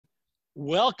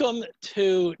Welcome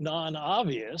to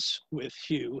Non-Obvious with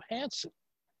Hugh Hansen.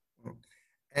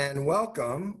 And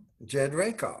welcome, Jed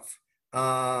Rakoff.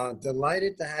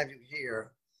 Delighted to have you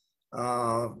here.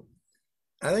 I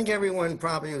think everyone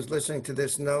probably who's listening to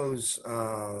this knows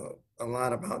a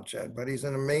lot about Jed, but he's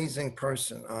an amazing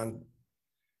person on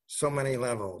so many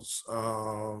levels.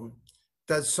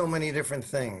 Does so many different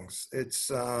things. It's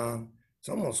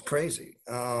almost crazy,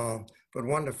 but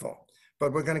wonderful.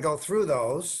 But we're going to go through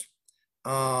those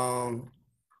um,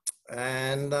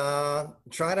 and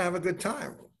try to have a good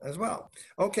time as well.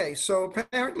 Okay, so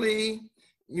apparently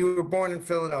you were born in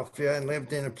Philadelphia and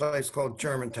lived in a place called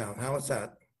Germantown. How was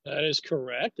that? That is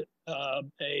correct.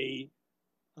 A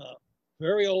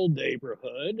very old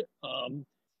neighborhood.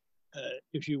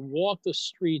 If you walk the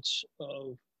streets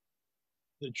of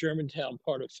the Germantown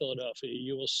part of Philadelphia,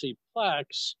 you will see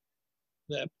plaques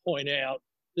that point out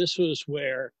this was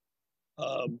where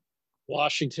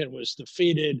Washington was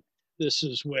defeated. This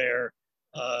is where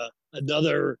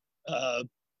another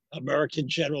American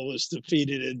general was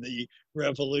defeated in the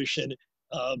Revolution.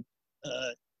 Um,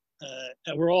 uh,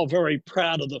 and we're all very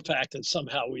proud of the fact that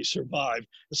somehow we survived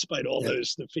despite all Yeah,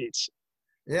 those defeats.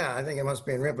 yeah, I think it must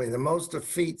be in Ripley. The most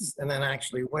defeats and then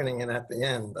actually winning it at the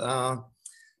end.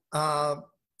 Uh,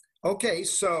 okay,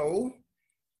 so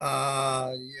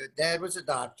your dad was a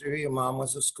doctor, your mom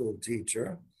was a school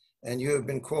teacher, and you have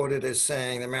been quoted as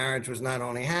saying the marriage was not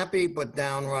only happy, but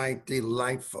downright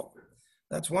delightful.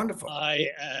 That's wonderful. I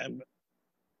am,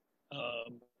 are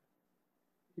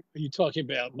you talking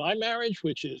about my marriage,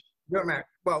 which is, Your marriage.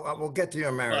 Well, we'll get to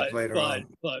your marriage later on.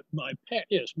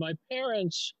 yes, my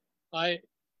parents, I,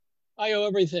 I owe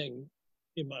everything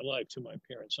in my life to my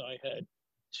parents. I had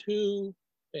two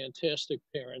fantastic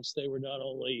parents. They were not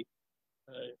only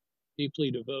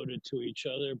deeply devoted to each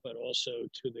other, but also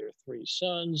to their three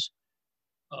sons.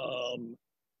 Um,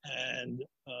 and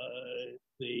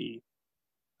the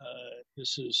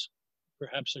this is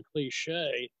perhaps a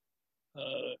cliche,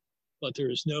 uh, but there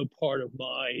is no part of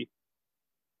my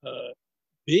uh,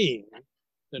 being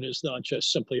that is not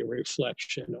just simply a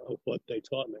reflection of what they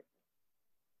taught me.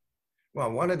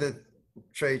 Well, one of the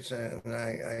traits, and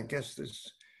I guess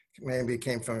this maybe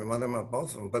came from your mother, or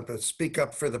both of them, but the speak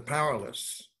up for the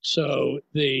powerless. So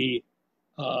the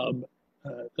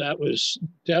that was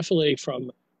definitely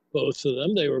from both of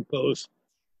them. They were both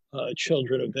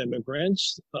children of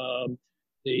immigrants.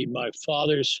 My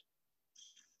father's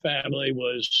family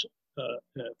was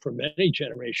for many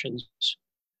generations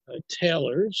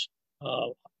tailors. Uh,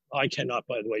 I cannot,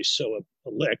 by the way, sew a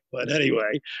lick, but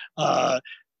anyway, uh,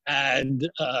 and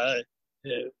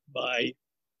my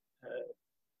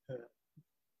uh,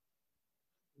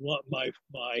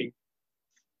 my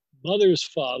mother's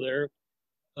father,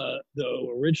 though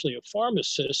originally a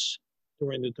pharmacist,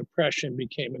 during the Depression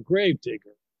became a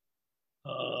gravedigger.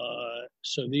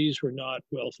 So these were not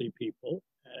wealthy people,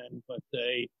 but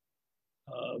they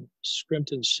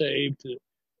scrimped and saved to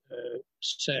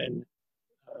send,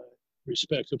 uh,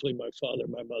 respectively, my father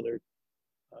and my mother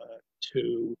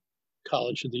to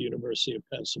college at the University of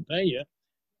Pennsylvania.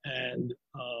 And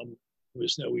it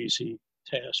was no easy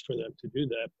task for them to do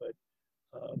that.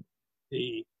 But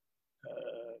the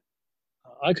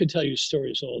I could tell you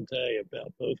stories all day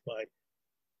about both my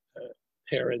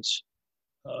parents,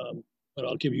 but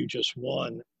I'll give you just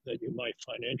one that you might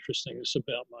find interesting. It's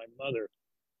about my mother.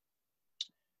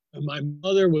 When my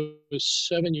mother was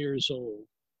 7 years old,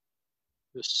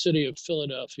 the city of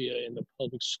Philadelphia in the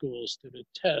public schools did a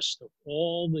test of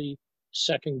all the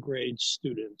second grade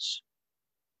students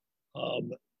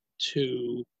um,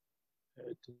 to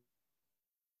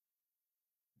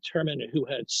determine who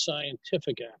had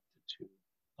scientific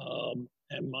aptitude.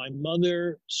 And my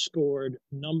mother scored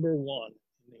number one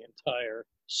in the entire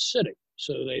city.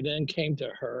 So they then came to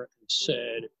her and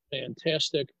said,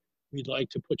 fantastic, we'd like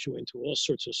to put you into all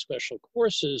sorts of special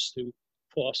courses to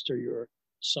foster your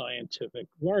scientific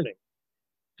learning.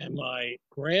 And my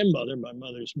grandmother, my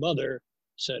mother's mother,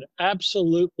 said,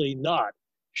 absolutely not.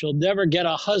 She'll never get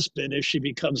a husband if she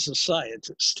becomes a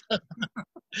scientist.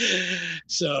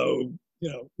 So,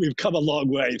 we've come a long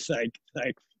way,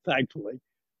 thankfully,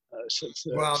 since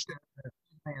Well,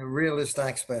 a realist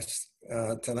aspect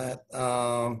to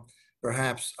that,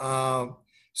 perhaps.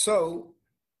 So,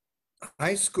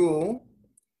 high school,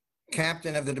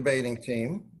 captain of the debating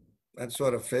team, that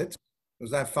sort of fits.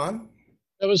 Was that fun?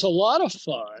 it was a lot of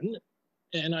fun.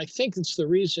 And I think it's the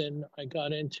reason I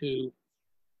got into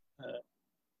uh,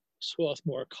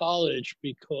 Swarthmore College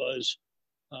because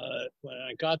when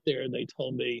I got there, they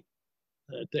told me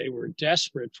that they were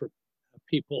desperate for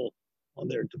people on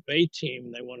their debate team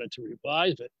and they wanted to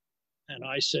revive it. And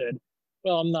I said,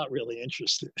 well, I'm not really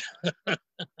interested.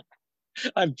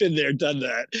 I've been there, done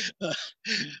that.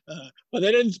 But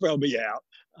they didn't throw me out.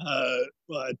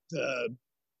 But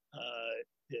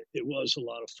it was a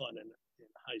lot of fun in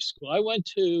high school. I went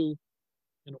to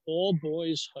an all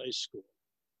boys high school.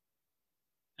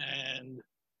 And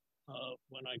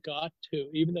when I got to,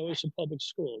 even though it was a public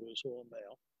school, it was all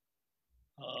male.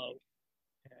 Uh,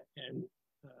 and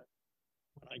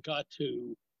when I got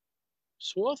to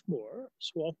sophomore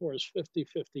is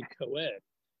 50-50 co-ed.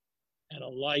 And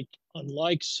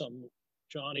unlike some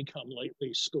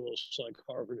Johnny-come-lately schools like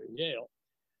Harvard and Yale,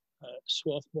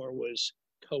 Swarthmore was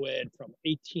co-ed from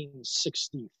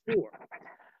 1864,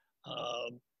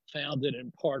 founded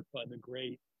in part by the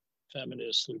great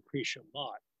feminist Lucretia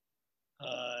Mott.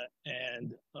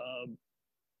 And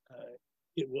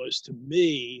it was, to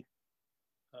me,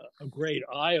 a great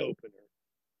eye-opener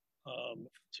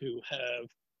to have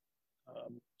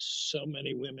so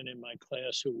many women in my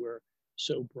class who were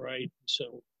so bright,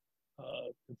 so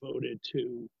devoted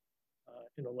to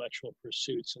intellectual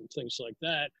pursuits and things like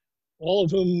that, all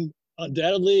of whom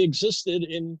undoubtedly existed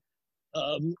in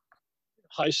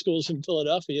high schools in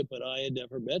Philadelphia, but I had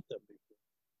never met them before.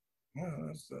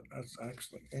 Yeah, that's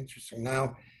actually interesting.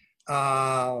 Now,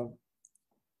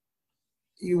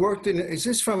 you worked in, is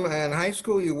this from in high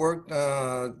school? You worked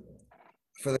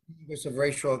for the Congress of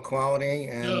Racial Equality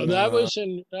No, and that was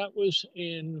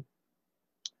in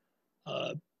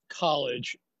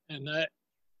college, and that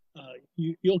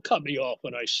you'll cut me off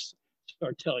when I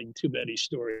start telling too many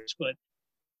stories. But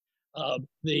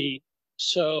the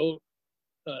so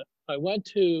I went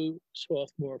to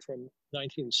Swarthmore from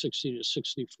 1960 to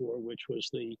 64, which was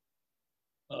the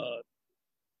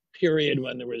period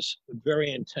when there was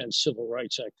very intense civil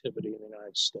rights activity in the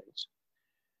United States.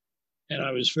 And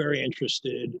I was very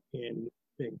interested in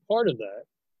being part of that.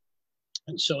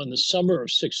 And so in the summer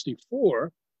of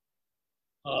 64,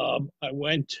 I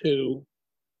went to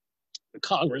the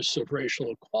Congress of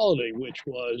Racial Equality, which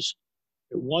was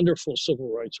a wonderful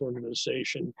civil rights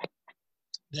organization,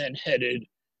 then headed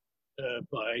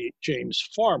by James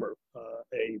Farmer,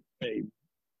 a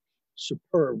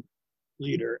superb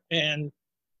leader. And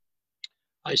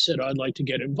I said, I'd like to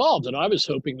get involved. And I was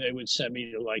hoping they would send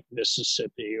me to like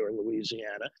Mississippi or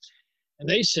Louisiana. And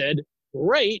they said,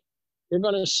 great, we're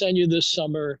going to send you this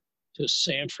summer to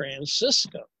San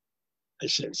Francisco. I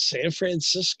said, San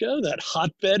Francisco, that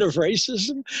hotbed of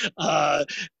racism?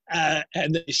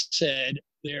 And they said,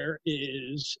 there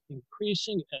is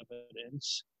increasing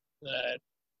evidence that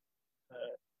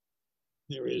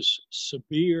there is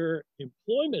severe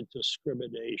employment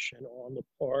discrimination on the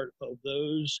part of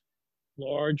those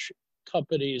large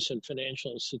companies and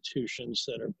financial institutions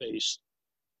that are based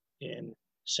in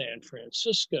San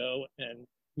Francisco. And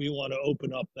we want to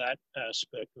open up that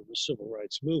aspect of the civil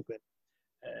rights movement.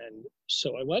 And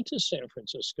so I went to San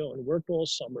Francisco and worked all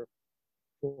summer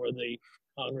for the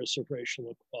Congress of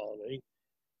Racial Equality.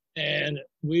 And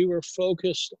we were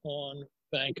focused on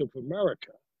Bank of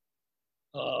America,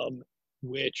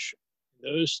 which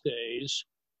in those days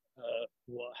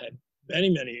had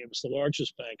many, it was the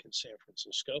largest bank in San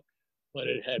Francisco, but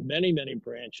it had many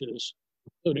branches,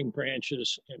 including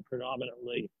branches in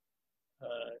predominantly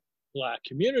Black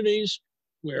communities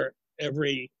where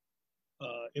every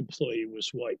employee was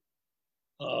white.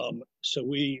 So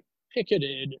we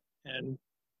picketed and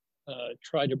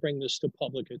tried to bring this to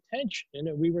public attention,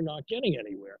 and we were not getting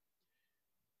anywhere.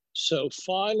 So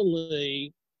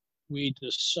finally, we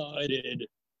decided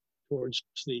towards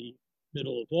the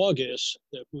middle of August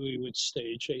that we would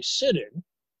stage a sit-in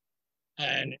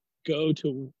and go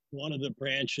to one of the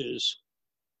branches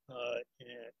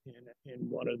in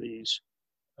one of these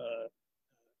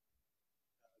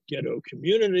ghetto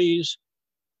communities,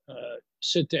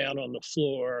 sit down on the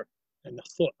floor, and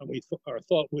our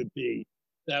thought would be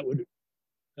that would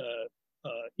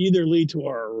either lead to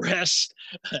our arrest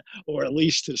or at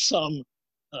least to some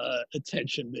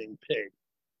attention being paid.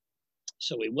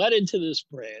 So we went into this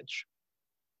branch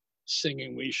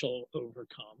singing "We Shall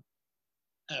Overcome,"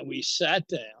 and we sat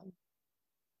down,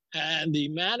 and the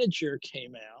manager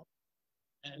came out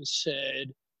and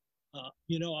said,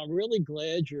 I'm really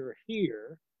glad you're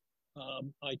here.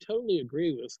 I totally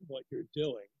agree with what you're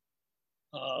doing.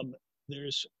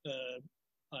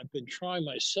 I've been trying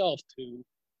myself to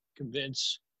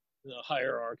convince the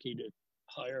hierarchy to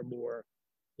hire more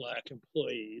Black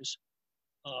employees.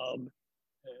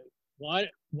 Why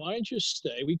don't you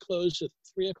stay? We close at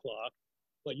 3:00,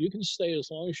 but you can stay as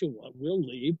long as you want. We'll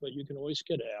leave, but you can always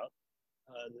get out.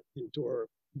 The door,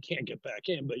 you can't get back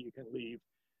in, but you can leave.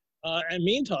 And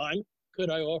meantime, could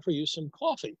I offer you some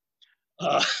coffee?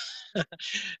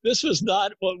 This was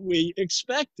not what we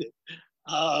expected.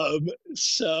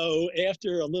 So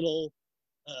after a little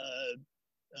uh,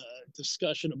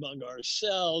 discussion among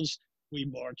ourselves, we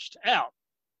marched out.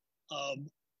 Um,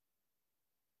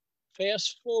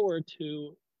 Fast forward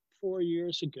to 4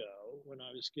 years ago when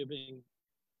I was giving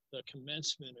the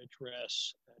commencement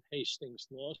address at Hastings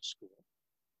Law School.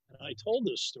 And I told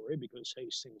this story because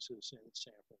Hastings is in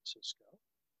San Francisco.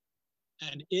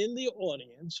 And in the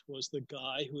audience was the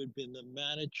guy who had been the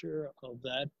manager of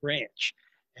that branch.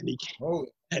 And he Oh,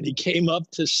 and he came up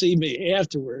to see me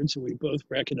afterwards, and we both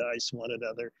recognized one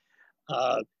another.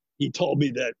 Uh, he told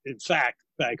me that, in fact,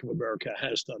 Bank of America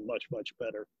has done much, much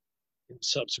better in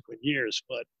subsequent years.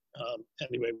 But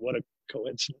anyway, what a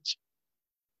coincidence.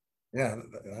 yeah,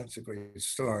 that's a great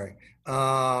story.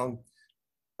 Um,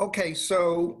 okay,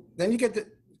 so then you get to,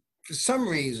 for some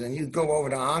reason, you go over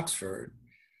to Oxford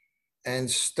and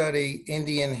study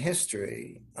Indian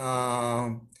history.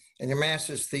 And your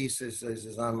master's thesis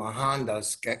is on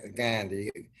Mohandas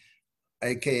Gandhi,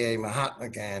 aka Mahatma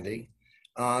Gandhi.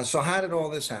 So how did all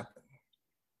this happen?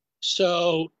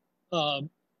 So um,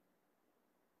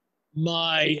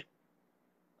 my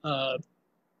uh,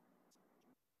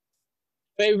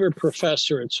 favorite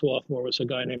professor at Swarthmore was a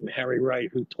guy named Harry Wright,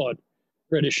 who taught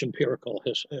British imperial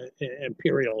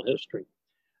history.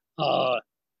 Uh,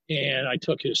 and I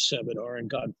took his seminar and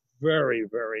got very,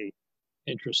 very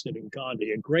interested in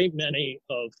Gandhi. A great many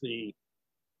of the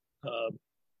uh,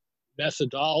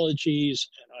 methodologies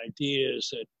and ideas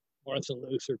that Martin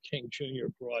Luther King Jr.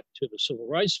 brought to the civil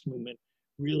rights movement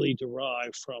really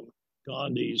derive from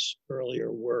Gandhi's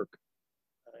earlier work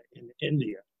in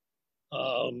India.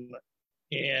 Um,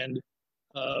 and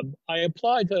I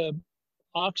applied to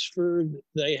Oxford.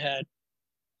 They had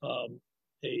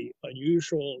a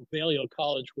unusual, Balliol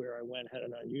College where I went had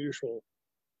an unusual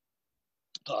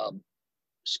um,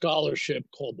 scholarship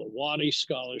called the Wadi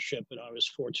Scholarship, and I was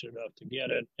fortunate enough to get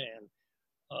it. And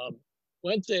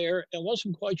went there and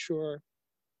wasn't quite sure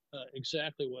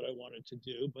exactly what I wanted to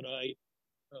do, but I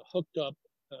hooked up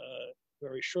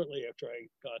very shortly after I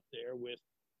got there with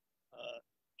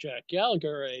Jack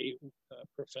Gallagher, a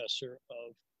professor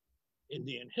of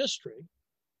Indian history.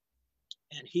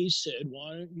 And he said,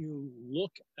 why don't you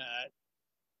look at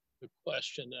the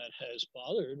question that has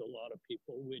bothered a lot of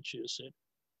people, which is that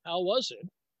how was it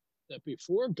that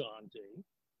before Gandhi,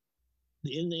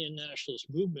 the Indian nationalist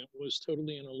movement was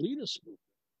totally an elitist movement,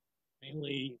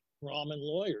 mainly Brahmin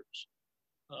lawyers.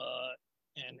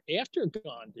 And after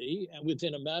Gandhi, and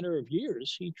within a matter of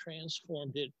years, he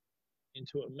transformed it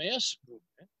into a mass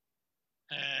movement.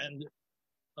 And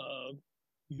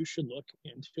you should look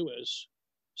into, as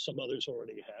some others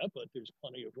already have, but there's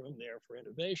plenty of room there for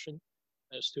innovation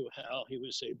as to how he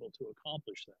was able to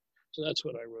accomplish that. So that's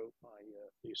what I wrote my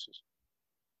thesis.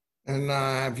 And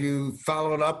have you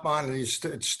followed up on,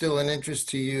 it's still an interest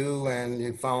to you and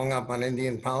you're following up on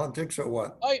Indian politics or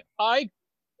what? I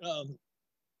um,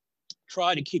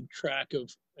 try to keep track of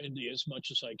India as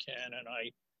much as I can, and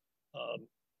I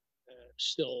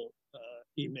still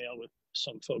email with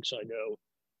some folks I know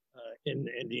in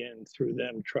India, and through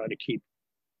them try to keep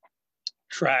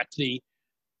track the.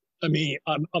 I mean,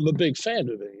 I'm a big fan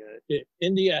of it.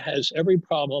 India has every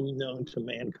problem known to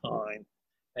mankind,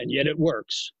 and yet it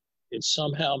works. It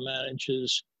somehow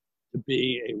manages to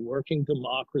be a working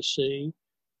democracy,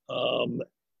 um,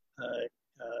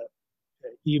 uh,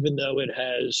 even though it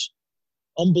has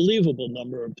unbelievable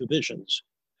number of divisions,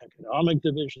 economic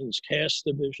divisions, caste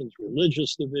divisions,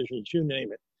 religious divisions, you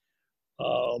name it.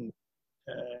 Um,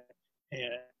 uh,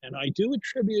 and I do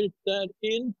attribute that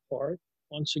in part,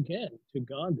 once again, to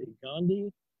Gandhi.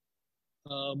 Gandhi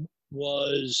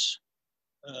was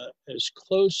as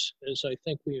close as I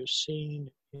think we have seen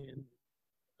in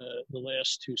the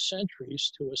last 2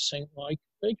 centuries to a saint-like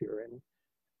figure, and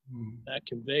that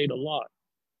conveyed a lot.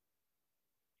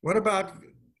 What about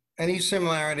any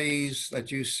similarities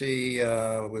that you see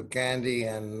with Gandhi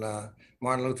and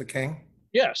Martin Luther King?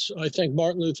 Yes, I think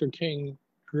Martin Luther King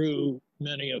drew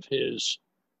many of his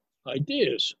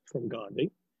ideas from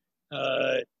Gandhi.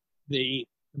 The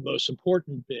most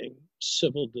important being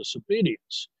civil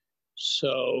disobedience.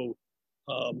 So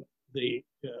the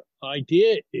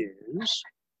idea is,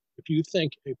 if you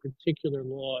think a particular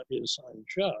law is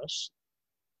unjust,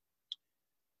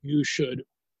 you should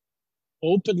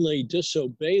openly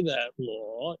disobey that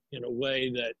law in a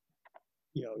way that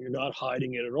you're not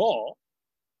hiding it at all,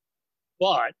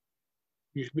 but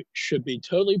you should be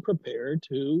totally prepared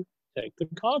to take the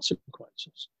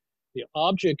consequences. The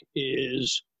object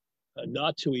is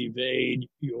not to evade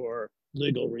your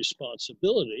legal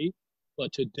responsibility,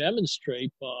 but to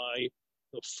demonstrate by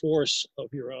the force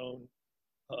of your own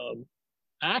um,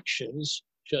 actions,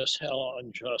 just how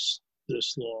unjust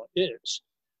this law is.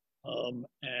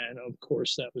 And of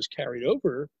course, that was carried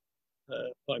over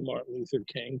by Martin Luther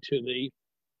King to the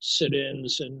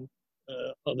sit-ins and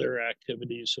other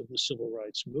activities of the civil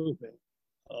rights movement.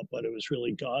 But it was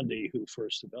really Gandhi who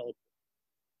first developed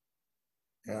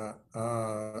it. Yeah.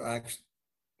 Actually,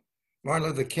 Martin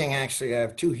Luther King actually, I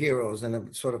have two heroes, and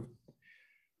a sort of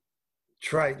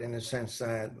trite in the sense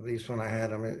that, at least when I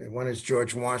had them, one is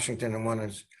George Washington and one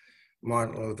is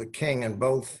Martin Luther King, and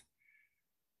both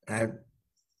had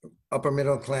upper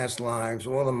middle class lives,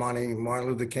 all the money. Martin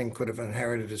Luther King could have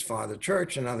inherited his father's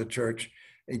church, another church.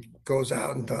 He goes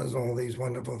out and does all these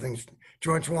wonderful things.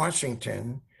 George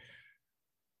Washington,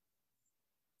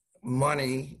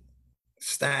 money,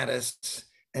 status,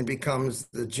 and becomes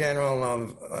the general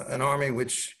of an army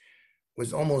which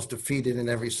was almost defeated in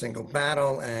every single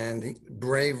battle, and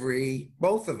bravery,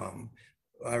 both of them,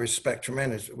 I respect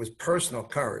tremendous. It was personal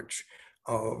courage,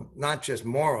 not just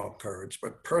moral courage,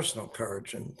 but personal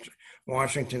courage. And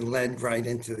Washington led right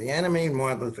into the enemy.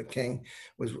 Martin Luther King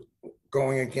was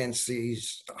going against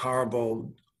these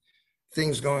horrible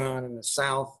things going on in the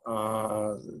South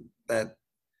that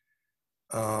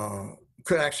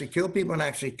could actually kill people, and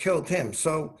actually killed him.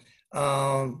 So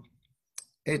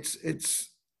it's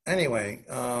anyway.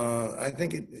 I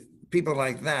think people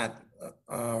like that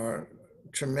are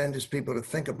tremendous people to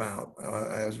think about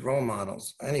as role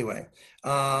models. Anyway,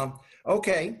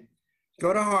 okay,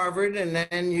 go to Harvard, and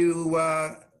then you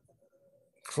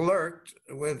clerked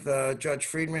with Judge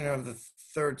Friedman of the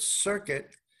Third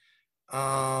Circuit.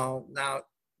 Now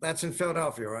that's in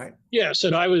Philadelphia, right? Yes,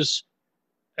 and I was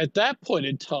at that point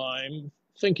in time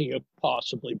thinking of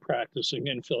possibly practicing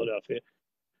in Philadelphia.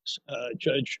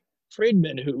 Judge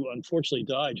Friedman, who unfortunately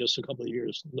died just a couple of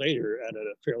years later at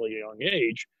a fairly young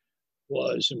age,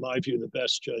 was, in my view, the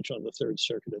best judge on the Third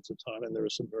Circuit at the time, and there were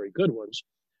some very good ones.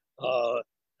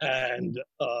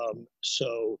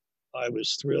 So I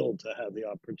was thrilled to have the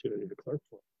opportunity to clerk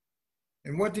for him.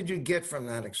 And what did you get from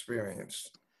that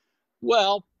experience?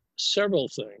 Well, several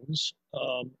things.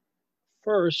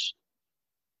 First,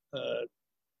 uh,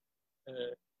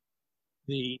 uh,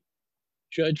 the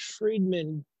Judge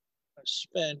Friedman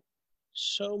spent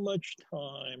so much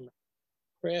time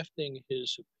crafting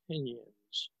his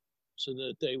opinions so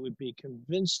that they would be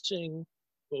convincing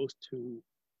both to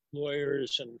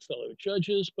lawyers and fellow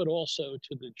judges, but also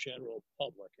to the general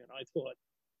public. And I thought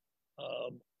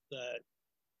that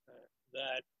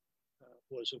that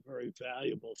was a very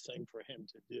valuable thing for him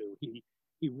to do.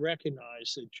 He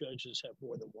recognized that judges have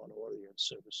more than one audience,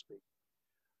 so to speak.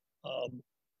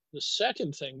 The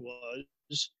second thing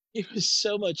was he was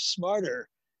so much smarter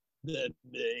than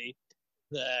me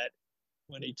that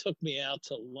when he took me out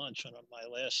to lunch on my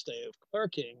last day of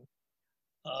clerking,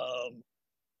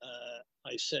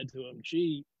 I said to him,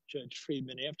 "Gee, Judge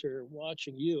Friedman, after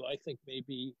watching you, I think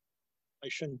maybe I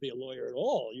shouldn't be a lawyer at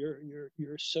all.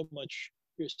 You're so much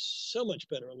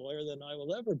better a lawyer than I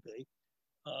will ever be.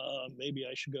 Maybe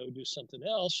I should go do something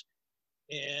else."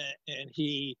 And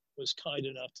he was kind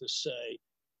enough to say,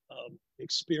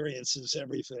 "Experience is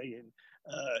everything,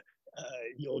 and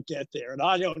you'll get there." And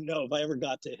I don't know if I ever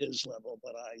got to his level,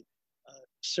 but I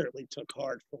certainly took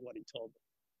heart from what he told me.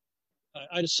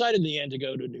 I decided in the end to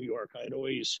go to New York. I had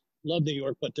always loved New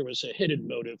York, but there was a hidden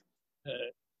motive.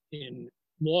 In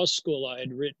law school, I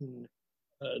had written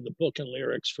the book and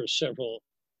lyrics for several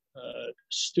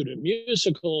student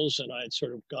musicals, and I had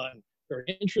sort of gotten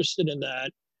very interested in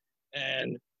that.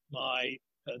 And my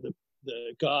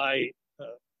the guy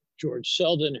George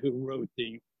Selden, who wrote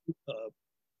the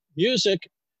music,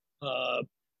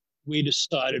 we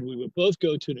decided we would both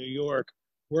go to New York,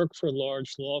 work for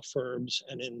large law firms,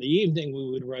 and in the evening we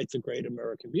would write the Great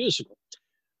American Musical.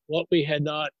 What we had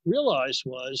not realized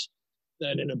was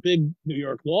that in a big New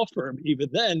York law firm, even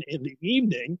then in the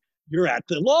evening, you're at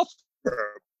the law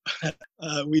firm.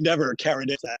 We never carried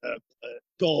it that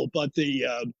goal, but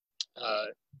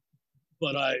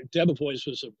Debevoise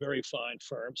was a very fine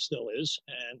firm, still is,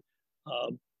 and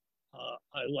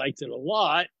I liked it a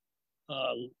lot.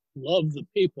 Loved the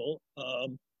people,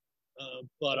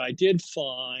 but I did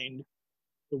find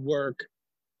the work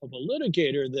of a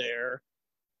litigator there,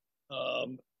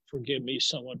 forgive me,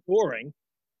 somewhat boring.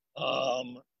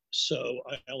 So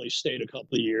I only stayed a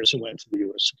couple of years and went to the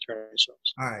U.S. Attorney's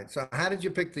Office. All right. So how did you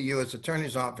pick the U.S.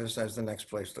 Attorney's Office as the next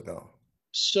place to go?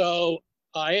 So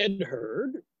I had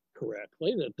heard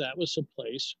correctly that that was a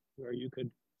place where you could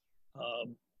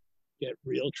get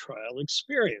real trial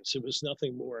experience. It was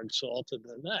nothing more exalted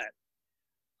than that.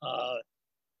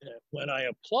 When I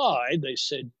applied, they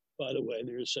said, by the way,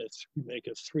 you make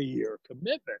a 3-year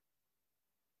commitment.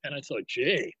 And I thought,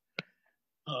 gee,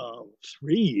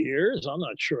 3 years? I'm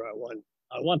not sure I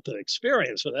want the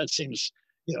experience. So that seems,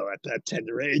 at that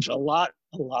tender age, a lot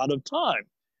of time.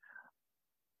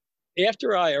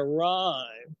 After I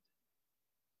arrived,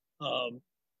 um,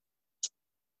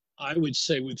 I would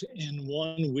say within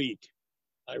 1 week,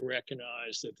 I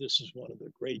recognized that this is one of the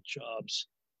great jobs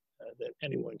that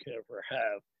anyone could ever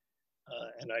have.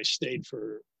 And I stayed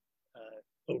for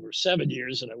over 7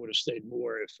 years, and I would have stayed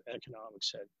more if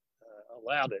economics had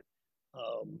allowed it.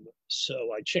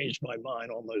 So I changed my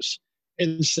mind almost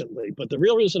instantly. But the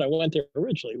real reason I went there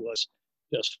originally was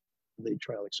just the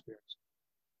trial experience.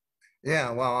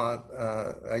 Yeah, well,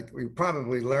 we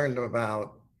probably learned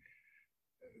about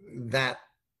that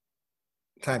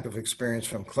type of experience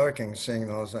from clerking, seeing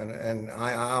those, and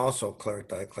I also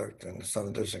clerked. I clerked in the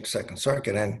Southern District Second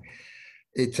Circuit, and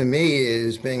it to me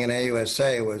is being an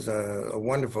AUSA was a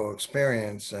wonderful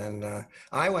experience. And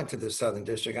I went to the Southern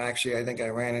District. Actually, I think I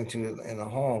ran into in the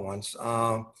hall once,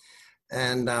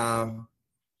 and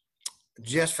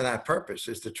just for that purpose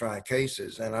is to try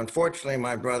cases. And unfortunately,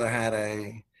 my brother had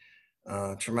a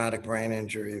traumatic brain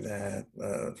injury that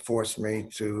forced me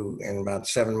to, in about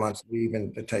 7 months, leave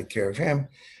and to take care of him.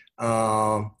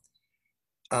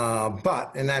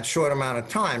 But in that short amount of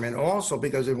time, and also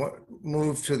because it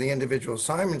moved to the individual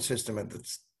assignment system at the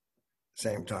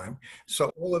same time,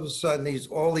 so all of a sudden,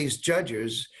 all these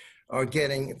judges are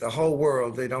getting the whole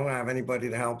world. They don't have anybody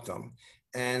to help them.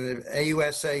 And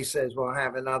AUSA says, well, I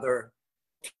have another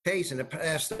case. In the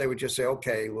past, they would just say,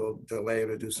 okay, we'll delay it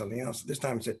or do something else. This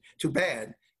time it said, too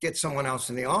bad, get someone else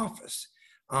in the office.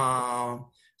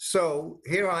 So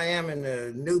here I am in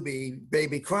the newbie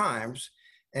baby crimes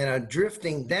and are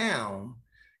drifting down,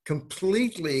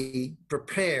 completely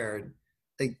prepared,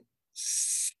 like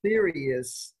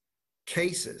serious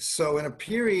cases. So in a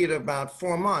period of about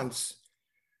 4 months,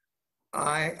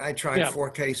 I tried 4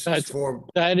 cases.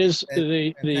 That is I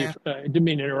didn't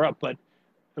mean to interrupt, but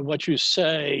what you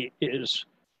say is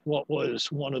what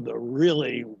was one of the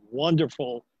really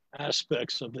wonderful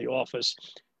aspects of the office.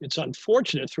 It's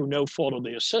unfortunate, through no fault of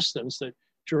the assistants, that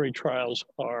jury trials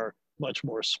are much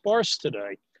more sparse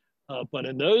today. But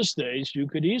in those days, you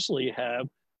could easily have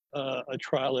a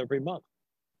trial every month.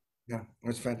 Yeah,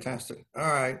 that's fantastic. All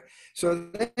right. So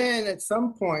then at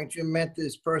some point, you met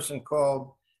this person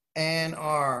called Ann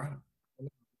R.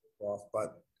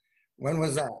 But when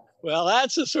was that? Well,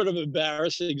 that's a sort of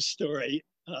embarrassing story.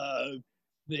 I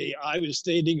was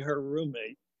dating her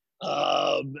roommate,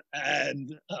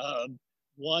 and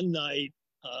one night,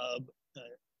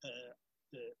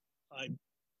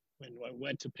 when I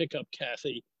went to pick up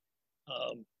Kathy,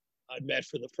 I met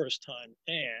for the first time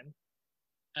Anne,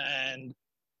 and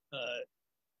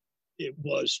it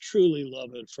was truly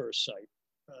love at first sight.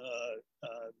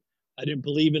 I didn't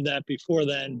believe in that before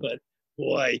then, but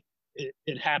boy,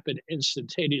 it happened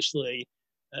instantaneously,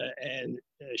 and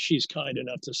she's kind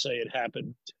enough to say it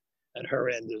happened at her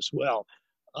end as well.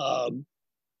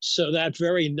 So that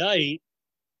very night,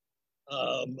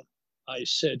 I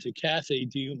said to Kathy,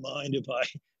 do you mind if I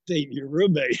date your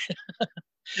roommate?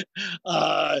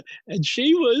 And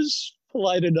she was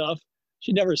polite enough.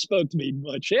 She never spoke to me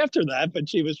much after that, but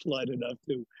she was polite enough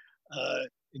to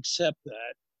accept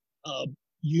that.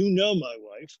 My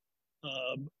wife,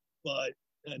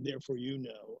 and therefore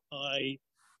I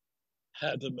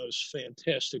had the most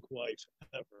fantastic wife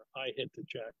ever. I hit the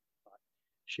jackpot.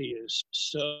 She is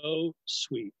so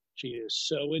sweet. She is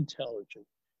so intelligent.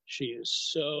 She is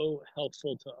so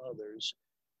helpful to others.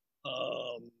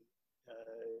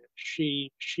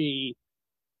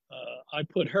 I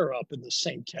put her up in the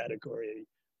same category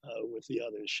with the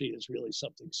others. She is really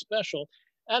something special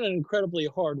and an incredibly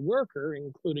hard worker,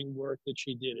 including work that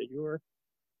she did at your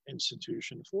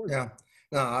institution for you. Yeah,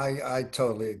 no, I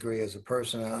totally agree as a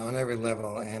person on every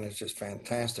level, and it's just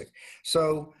fantastic.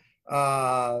 So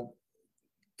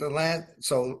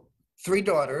so 3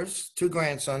 daughters, 2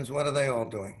 grandsons. What are they all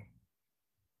doing?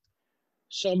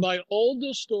 So my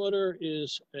oldest daughter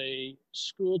is a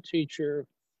school teacher.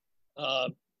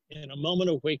 In a moment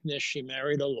of weakness, she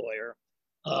married a lawyer,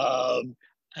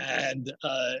 and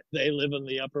they live on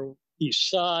the Upper East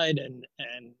Side and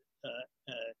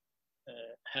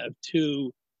have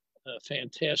 2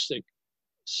 fantastic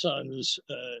sons,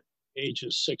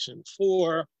 ages 6 and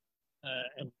 4.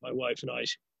 And my wife and I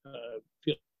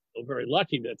feel very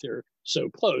lucky that they're so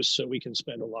close, so we can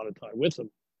spend a lot of time with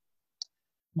them.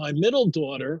 My middle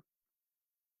daughter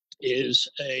is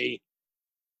a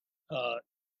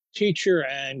teacher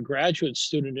and graduate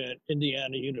student at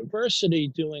Indiana University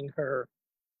doing her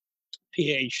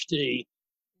PhD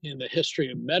in the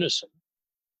history of medicine.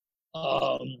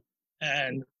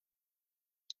 And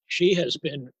she has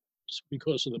been,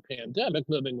 because of the pandemic,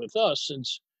 living with us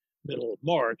since middle of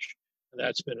March. And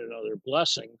that's been another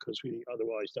blessing because we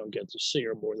otherwise don't get to see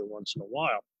her more than once in a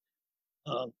while.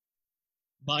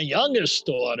 My youngest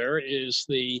daughter is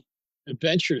the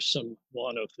adventuresome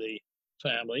one of the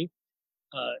family.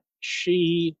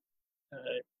 She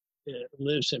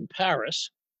lives in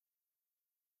Paris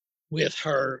with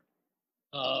her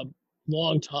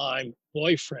longtime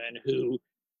boyfriend, who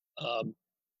um,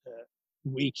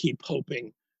 we keep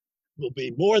hoping will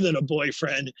be more than a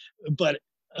boyfriend, but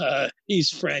he's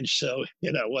French, so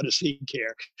what does he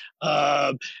care?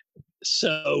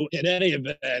 So in any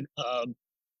event,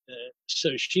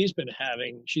 so she's been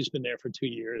there for 2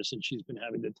 years, and she's been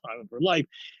having the time of her life.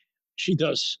 She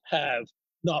does have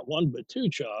not one but two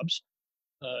jobs.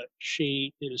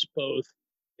 She is both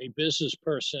a business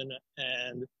person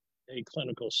and a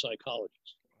clinical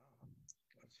psychologist.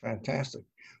 That's fantastic.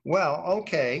 Well,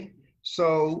 okay.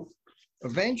 So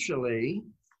eventually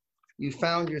you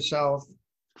found yourself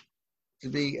to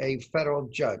be a federal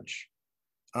judge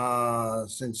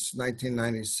since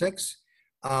 1996.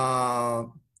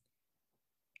 How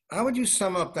would you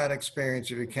sum up that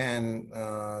experience, if you can,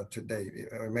 today?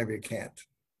 Or maybe you can't,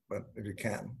 but if you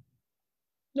can.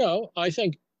 No, I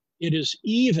think it is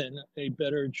even a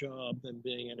better job than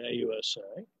being an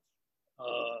AUSA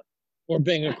or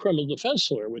being a criminal defense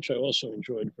lawyer, which I also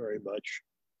enjoyed very much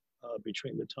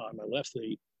between the time I left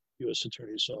the U.S.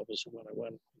 Attorney's Office and when I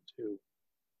went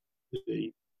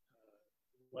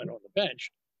on the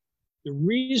bench. The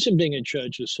reason being a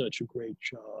judge is such a great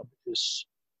job is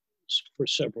for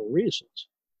several reasons.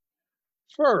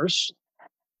 First,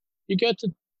 you get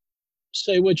to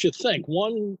say what you think.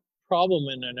 One problem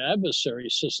in an adversary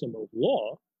system of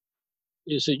law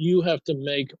is that you have to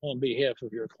make, on behalf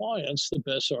of your clients, the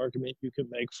best argument you can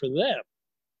make for them.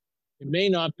 It may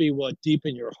not be what deep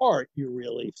in your heart you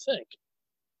really think.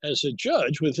 As a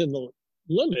judge, within the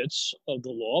limits of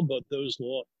the law, but those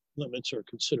law limits are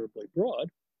considerably broad,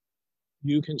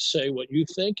 you can say what you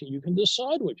think and you can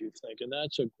decide what you think. And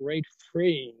that's a great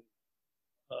freeing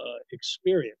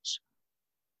experience.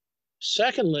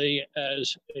 Secondly,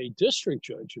 as a district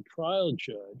judge, a trial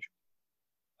judge,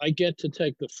 I get to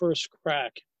take the first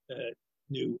crack at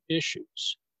new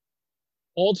issues.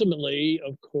 Ultimately,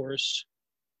 of course,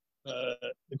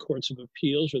 the courts of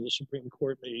appeals or the Supreme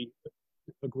Court may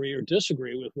agree or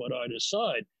disagree with what I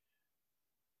decide.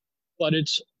 But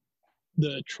it's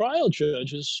the trial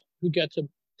judges who get to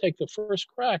take the first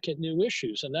crack at new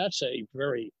issues. And that's a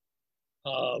very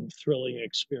thrilling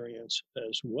experience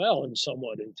as well, and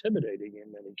somewhat intimidating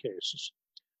in many cases.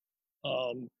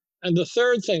 And the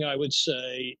third thing I would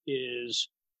say is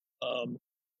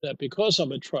that because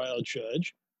I'm a trial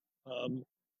judge,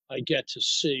 I get to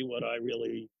see what I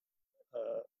really,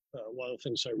 one of the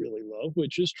things I really love,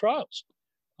 which is trials.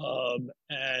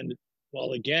 And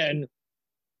while again,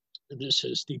 this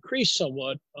has decreased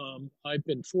somewhat, I've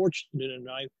been fortunate and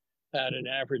I've had an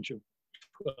average of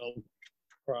 12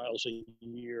 trials a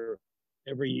year,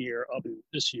 every year up to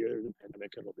this year. The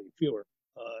pandemic, it'll be fewer.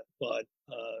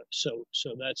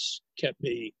 So that's kept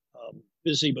me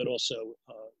busy, but also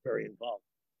very involved.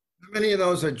 How many of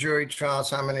those are jury trials?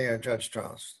 How many are judge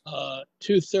trials?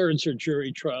 2/3 are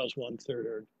jury trials, 1/3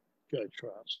 are judge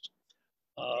trials.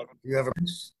 You have a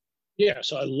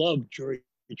Yes, I love jury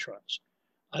trials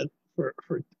for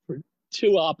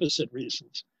two opposite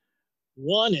reasons.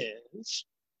 One is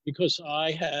because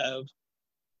I have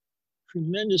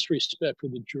tremendous respect for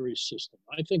the jury system.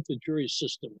 I think the jury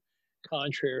system,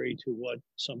 contrary to what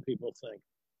some people think,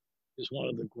 is one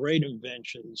of the great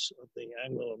inventions of the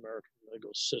Anglo-American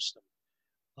legal system.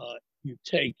 You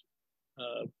take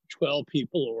 12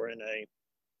 people, or in a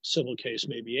civil case,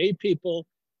 maybe 8 people,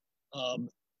 from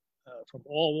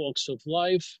all walks of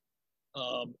life,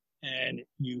 and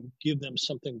you give them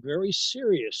something very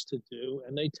serious to do,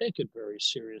 and they take it very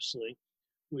seriously,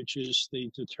 which is the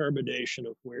determination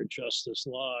of where justice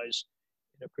lies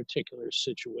in a particular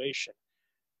situation.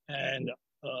 And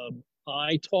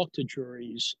I talk to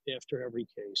juries after every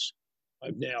case.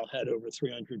 I've now had over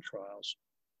 300 trials.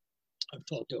 I've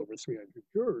talked to over 300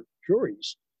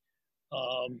 juries.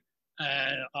 And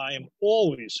I am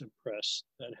always impressed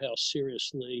at how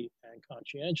seriously and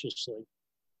conscientiously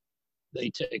they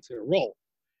take their role.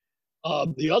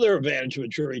 The other advantage of a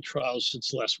jury trial is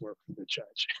it's less work for the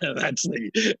judge. That's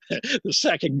the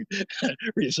second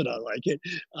reason I like it,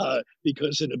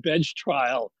 because in a bench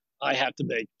trial, I have to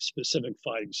make specific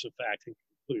findings of fact and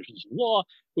conclusions of law,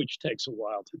 which takes a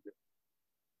while to do.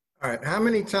 All right. How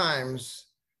many times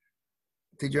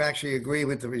Did you actually agree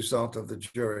with the result of the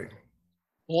jury?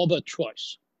 all but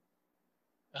twice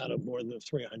out of more than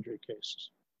 300 cases.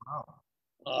 Wow.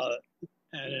 Uh,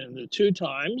 and in the two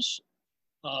times,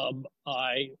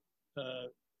 I uh,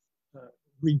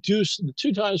 reduced the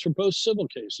two times for both civil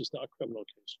cases, not criminal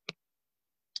cases.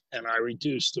 And I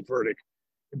reduced the verdict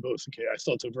in both the cases. I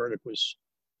thought the verdict was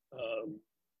um,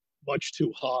 much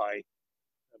too high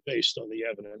based on the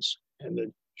evidence, and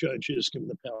the judge is given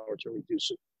the power to reduce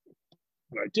it.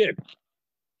 And I did.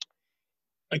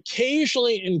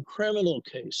 Occasionally in criminal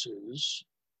cases,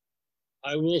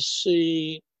 I will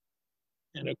see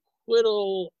an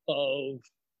acquittal of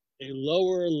a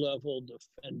lower level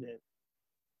defendant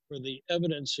where the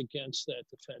evidence against that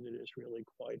defendant is really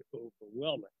quite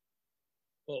overwhelming.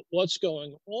 But what's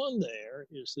going on there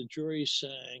is the jury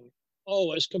saying,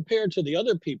 oh, as compared to the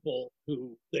other people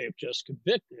who they've just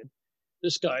convicted,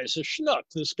 this guy is a schnook.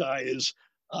 This guy is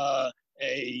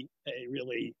a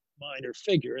really minor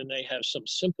figure, and they have some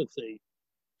sympathy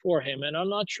for him. And I'm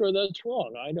not sure that's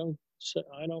wrong. I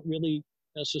don't really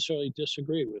necessarily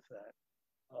disagree with that.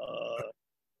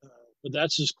 But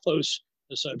that's as close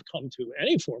as I've come to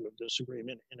any form of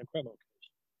disagreement in a criminal case.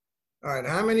 All right.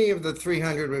 How many of the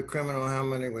 300 were criminal? How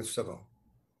many were civil?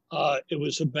 It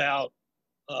was about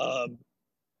um,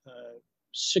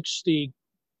 60%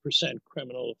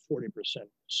 criminal, 40%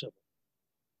 civil.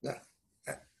 Now,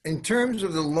 in terms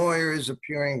of the lawyers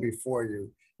appearing before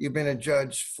you, you've been a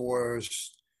judge for,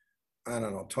 I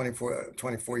don't know,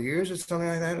 24 years or something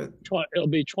like that? It'll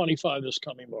be 25 this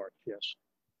coming March, yes.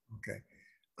 Okay.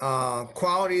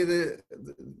 Quality of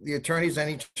the attorneys,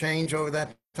 any change over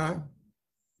that time?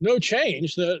 No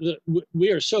change.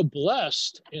 We are so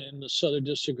blessed in the Southern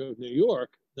District of New York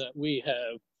that we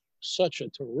have such a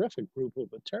terrific group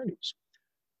of attorneys.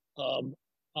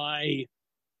 I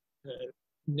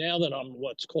now that I'm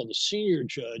what's called a senior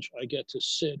judge, I get to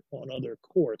sit on other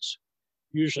courts.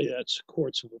 Usually that's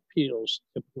courts of appeals,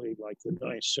 typically like the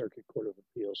Ninth Circuit Court of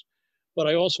Appeals. But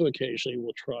I also occasionally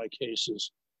will try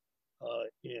cases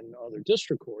in other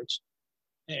district courts.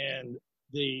 And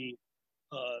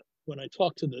when I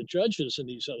talk to the judges in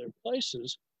these other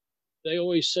places, they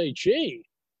always say, gee,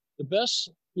 the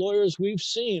best lawyers we've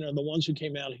seen are the ones who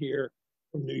came out here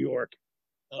from New York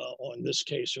on this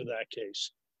case or that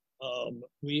case.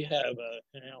 We have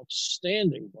an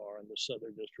outstanding bar in the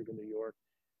Southern District of New York,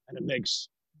 and it makes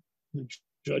the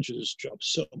judges' job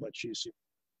so much easier.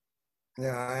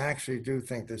 Yeah, I actually do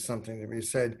think there's something to be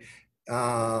said.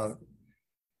 When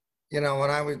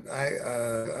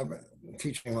I'm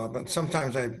teaching law, but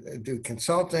sometimes I do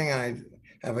consulting. I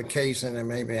have a case and I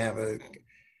maybe have a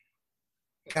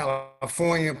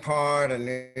California part, a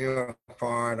New York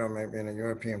part, or maybe in a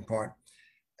European part.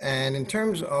 And in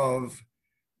terms of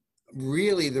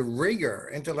really the rigor,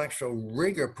 intellectual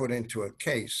rigor put into a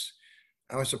case,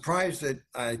 I was surprised that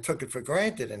I took it for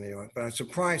granted in New York, but I was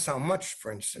surprised how much,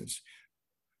 for instance,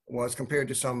 was compared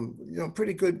to some,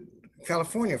 pretty good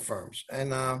California firms.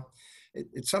 And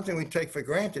it's something we take for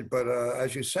granted, but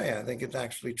as you say, I think it's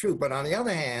actually true. But on the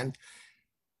other hand,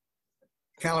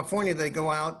 California, they go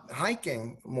out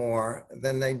hiking more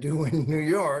than they do in New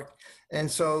York. And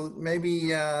so maybe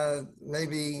you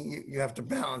have to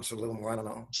balance a little more. I don't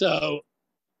know. So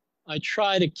I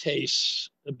tried a case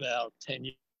about 10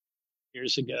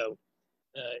 years ago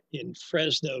in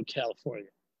Fresno, California,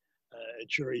 a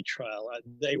jury trial.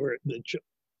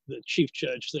 The chief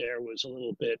judge there was a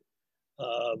little bit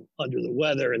under the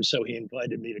weather, and so he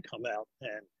invited me to come out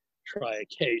and try a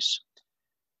case.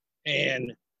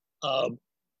 And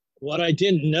what I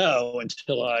didn't know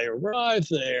until I arrived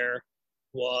there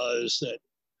was that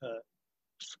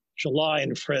July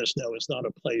in Fresno is not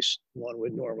a place one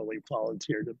would normally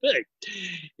volunteer to be.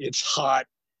 It's hot.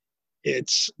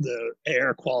 The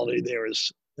air quality there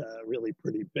is really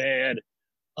pretty bad.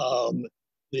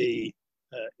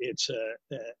 It's an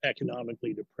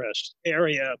economically depressed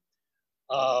area,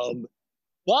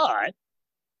 but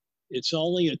it's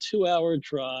only a 2-hour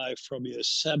drive from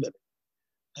Yosemite.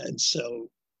 And so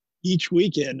each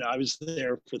weekend, I was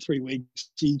there for 3 weeks.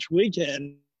 Each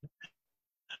weekend,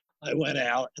 I went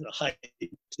out and hiked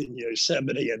in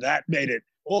Yosemite, and that made it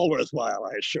all worthwhile,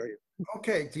 I assure you.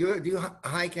 Okay. Do you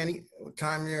hike any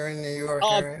time you're in the New York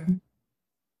area?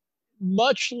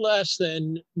 Much less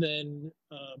than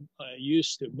I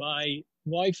used to. My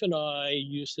wife and I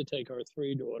used to take our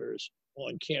 3 daughters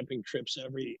on camping trips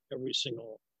every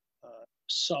single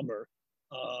summer,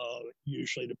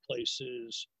 usually to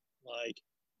places like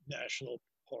national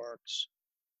parks,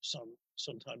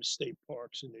 sometimes state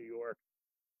parks in New York.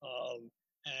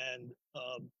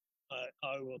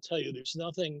 I will tell you,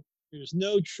 there's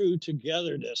no true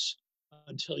togetherness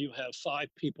until you have 5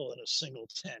 people in a single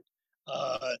tent.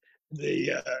 Uh,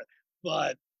 the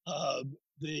but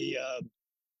the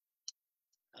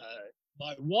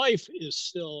My wife is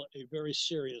still a very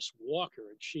serious walker,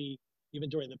 and she, even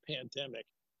during the pandemic,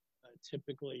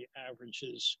 typically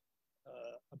averages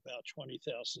about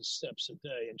 20,000 steps a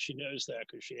day, and she knows that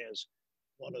because she has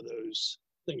one of those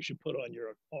things you put on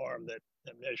your arm that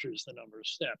measures the number of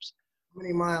steps. How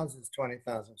many miles is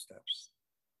 20,000 steps?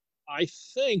 I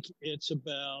think it's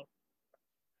about.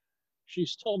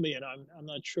 She's told me, and I'm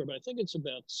not sure, but I think it's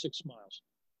about 6 miles.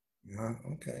 Yeah,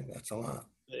 okay, that's a lot.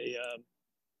 They,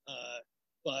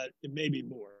 but it may be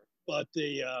more. But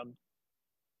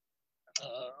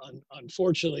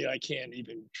unfortunately, I can't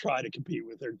even try to compete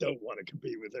with her. Don't want to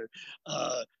compete with her.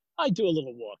 I do a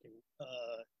little walking,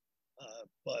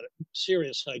 but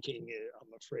serious hiking,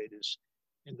 I'm afraid, is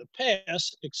in the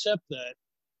past. Except that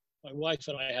my wife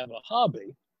and I have a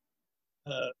hobby,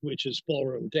 which is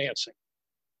ballroom dancing,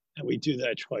 and we do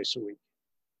that twice a week.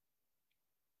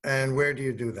 And where do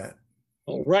you do that?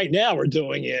 Well, right now we're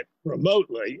doing it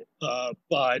remotely,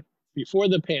 but before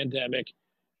the pandemic,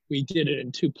 we did it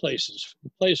in 2 places.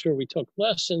 The place where we took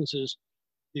lessons is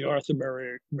the Arthur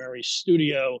Murray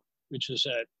Studio, which is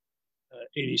at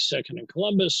 82nd and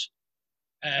Columbus.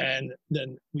 And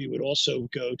then we would also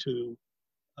go to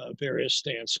various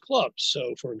dance clubs.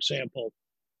 So, for example,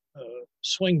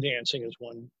 swing dancing is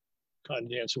one kind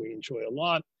of dance we enjoy a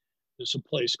lot. There's a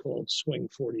place called Swing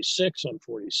 46 on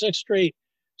 46th Street.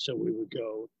 So we would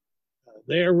go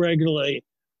there regularly.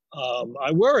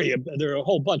 I worry, there are a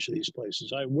whole bunch of these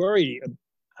places. I worry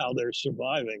how they're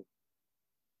surviving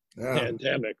the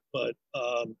pandemic, but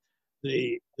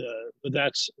but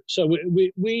that's, so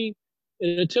we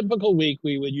in a typical week,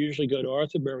 we would usually go to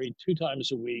Arthur Murray 2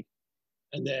 times a week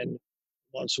and then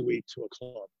once a week to a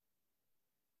club.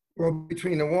 Well,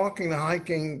 between the walking, the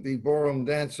hiking, the ballroom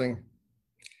dancing,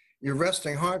 your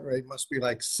resting heart rate must be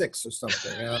like 6 or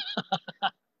something.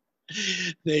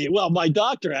 Well, my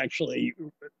doctor actually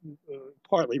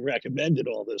partly recommended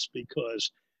all this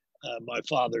because my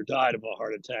father died of a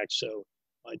heart attack. So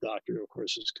my doctor, of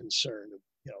course, is concerned,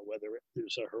 whether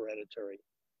there's a hereditary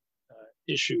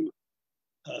issue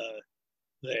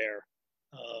there.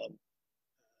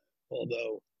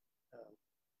 Although,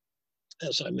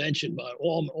 as I mentioned,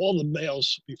 all the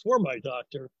males before my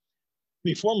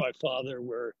father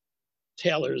were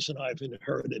tailors, and I've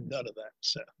inherited none of that.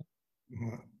 So.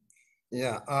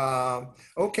 Yeah.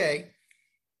 Okay.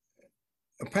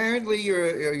 Apparently,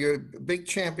 you're a big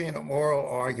champion of oral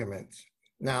argument.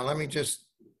 Now, let me just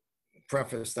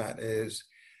preface that is,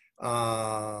 when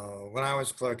I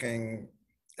was clerking,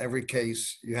 every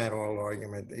case you had oral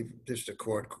argument, district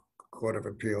court, court of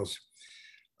appeals.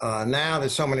 Now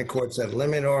there's so many courts that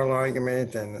limit oral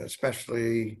argument, and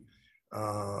especially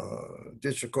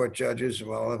district court judges.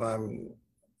 Well,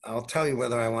 I'll tell you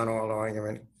whether I want oral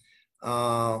argument.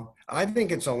 I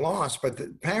think it's a loss, but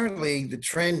apparently the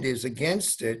trend is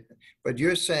against it. But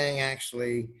you're saying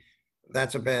actually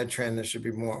that's a bad trend. There should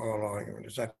be more oral argument.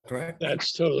 Is that correct?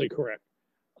 That's totally correct.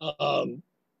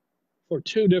 For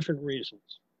 2 different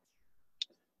reasons.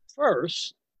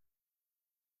 First,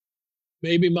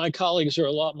 maybe my colleagues are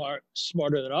a lot more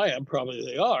smarter than I am. Probably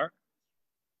they are.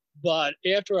 But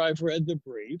after I've read the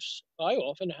briefs, I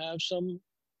often have some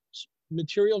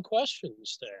material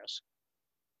questions to ask.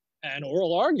 And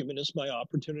oral argument is my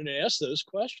opportunity to ask those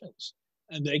questions.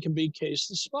 And they can be case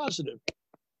dispositive.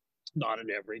 Not in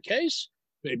every case,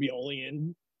 maybe only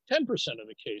in 10% of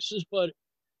the cases, but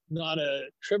not a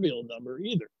trivial number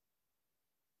either.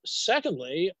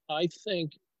 Secondly, I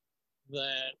think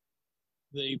that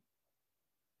the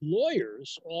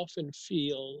lawyers often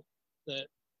feel that,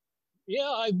 yeah,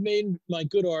 I've made my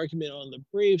good argument on the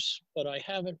briefs, but I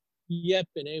haven't yet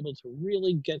been able to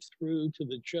really get through to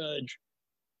the judge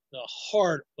the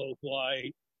heart of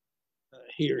why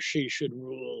he or she should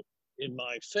rule in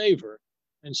my favor.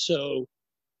 And so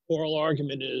oral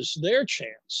argument is their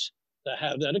chance to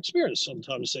have that experience.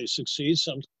 Sometimes they succeed,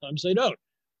 sometimes they don't.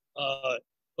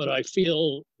 But I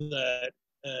feel that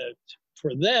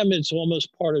for them, it's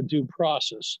almost part of due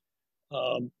process.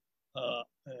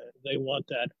 They want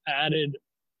that added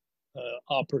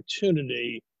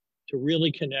opportunity to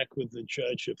really connect with the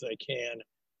judge if they can,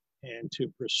 and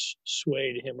to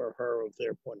persuade him or her of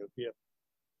their point of view.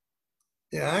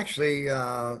 Yeah, actually,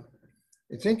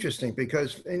 it's interesting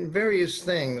because in various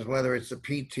things, whether it's the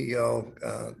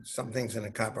PTO, some things in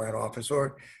the Copyright Office,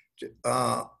 or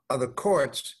other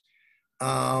courts,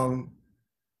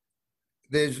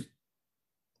 there's,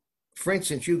 for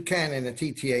instance, you can in a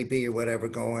TTAB or whatever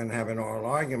go and have an oral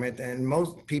argument, and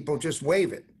most people just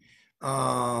waive it.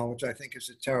 which I think is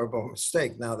a terrible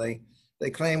mistake. Now they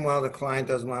claim, well, the client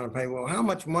doesn't want to pay. Well, how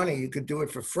much money? You could do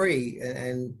it for free.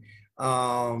 And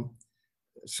I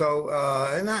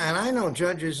know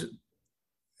judges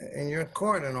in your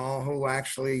court and all who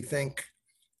actually think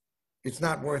it's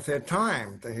not worth their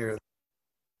time to hear.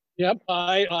 Yep,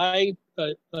 a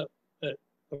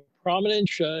prominent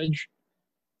judge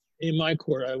in my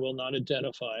court, I will not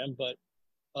identify him, but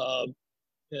uh,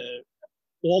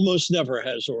 almost never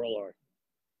has oral argument.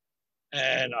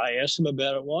 And I asked him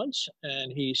about it once,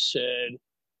 and he said,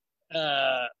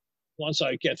 once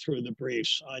I get through the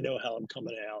briefs, I know how I'm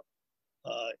coming out.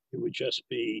 It would just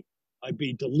be, I'd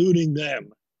be deluding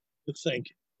them to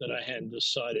think that I hadn't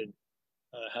decided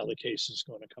how the case is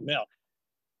going to come out.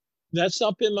 That's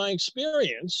not been my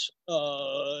experience,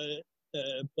 but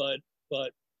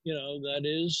that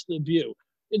is the view.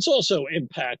 It's also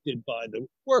impacted by the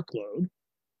workload.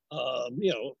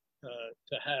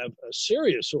 To have a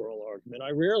serious oral argument, I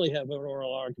rarely have an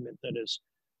oral argument that is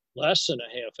less than a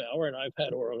half hour, and I've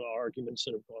had oral arguments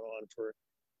that have gone on for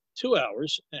 2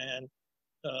 hours, and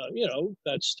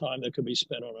that's time that could be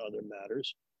spent on other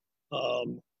matters.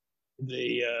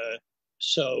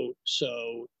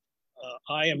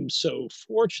 I am so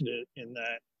fortunate in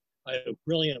that I have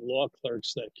brilliant law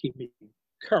clerks that keep me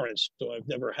current, so I've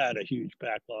never had a huge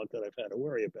backlog that I've had to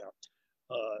worry about.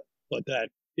 But that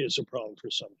is a problem for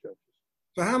some judges.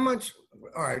 So how much,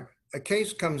 all right, a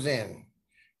case comes in.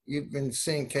 You've been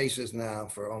seeing cases now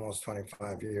for almost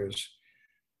 25 years.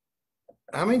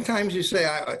 How many times you say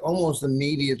almost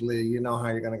immediately you know how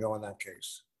you're going to go in that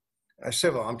case?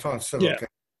 Civil, I'm talking civil case.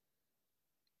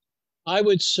 I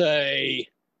would say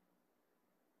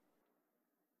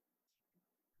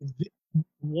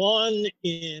 1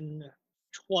 in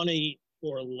 20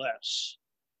 or less,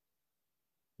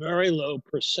 very low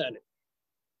percentage.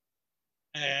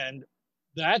 And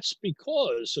that's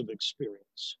because of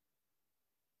experience.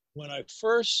 When I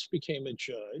first became a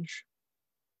judge,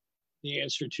 the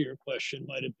answer to your question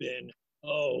might have been,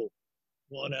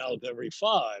 1 out of every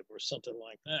 5 or something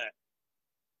like that.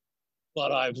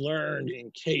 But I've learned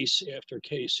in case after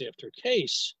case after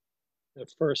case that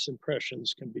first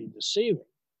impressions can be deceiving,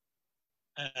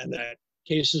 and that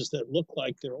cases that look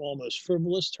like they're almost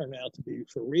frivolous turn out to be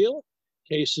for real.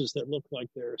 Cases that look like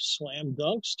they're slam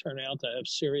dunks turn out to have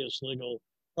serious legal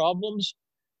problems.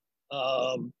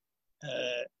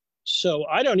 So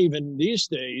I don't even these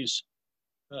days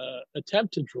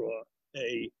attempt to draw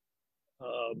a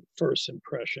first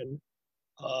impression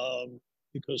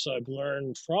because I've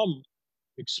learned from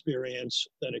experience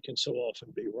that it can so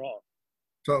often be wrong.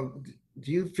 So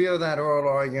do you feel that oral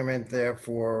argument,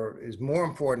 therefore, is more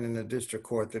important in the district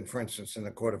court than, for instance, in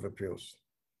the Court of Appeals?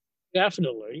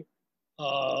 Definitely.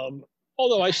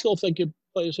 Although I still think it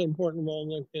plays an important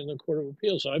role in the Court of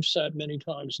Appeals. I've sat many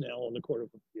times now on the Court of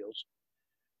Appeals.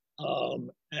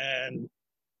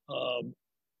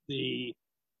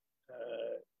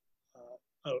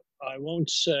 I won't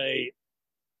say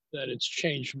that it's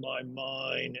changed my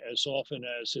mind as often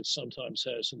as it sometimes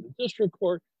has in the district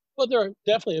court, but there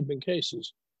definitely have been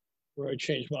cases where I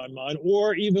changed my mind,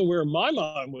 or even where my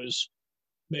mind was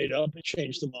made up, it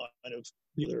changed the mind of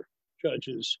the other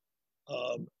judges.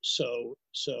 So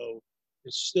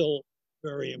it's still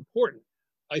very important.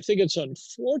 I think it's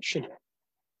unfortunate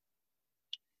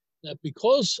that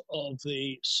because of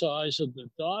the size of the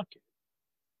docket,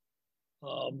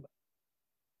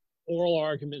 oral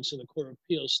arguments in the Court of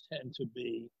Appeals tend to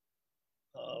be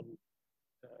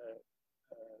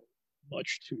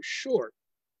much too short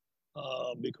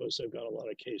because they've got a lot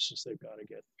of cases they've got to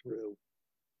get through.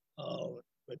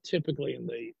 But typically in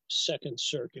the Second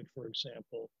Circuit, for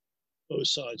example, both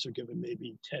sides are given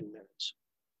maybe 10 minutes.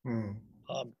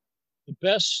 The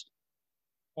best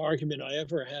argument I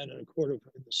ever had in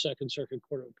the Second Circuit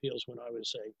Court of Appeals when I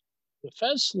was a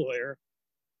defense lawyer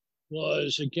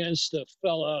was against a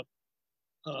fella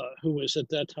who was at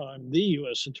that time the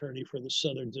U.S. Attorney for the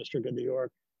Southern District of New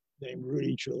York, named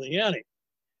Rudy Giuliani.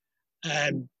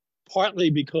 And partly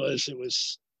because it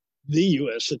was the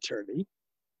U.S. Attorney,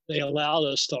 they allowed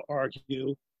us to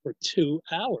argue for 2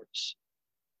 hours.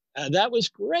 And that was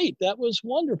great. That was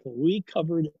wonderful. We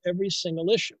covered every single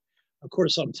issue. Of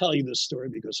course, I'm telling you this story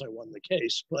because I won the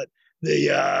case, but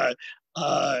it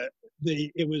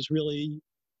was really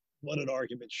what an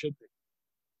argument should be.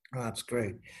 Oh, that's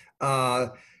great.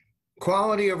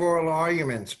 Quality of oral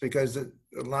arguments, because a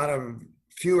lot of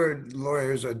fewer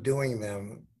lawyers are doing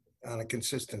them on a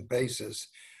consistent basis.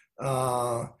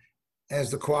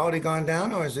 Has the quality gone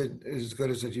down, or is it as good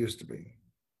as it used to be?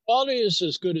 Quality is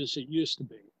as good as it used to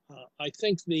be. I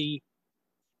think the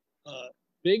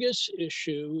biggest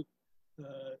issue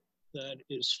that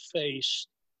is faced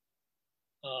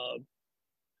uh,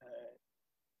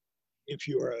 if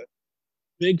you're a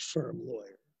big firm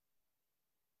lawyer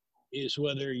is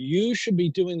whether you should be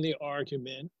doing the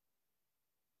argument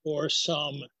or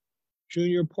some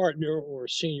junior partner or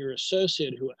senior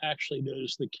associate who actually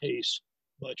knows the case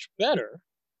much better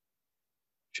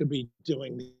should be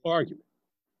doing the argument.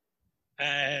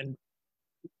 And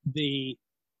the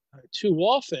too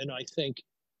often, I think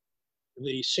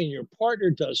the senior partner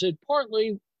does it.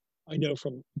 Partly, I know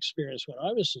from experience when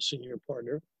I was a senior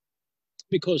partner,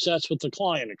 because that's what the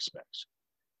client expects.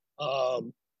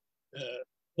 Um, uh,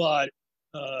 but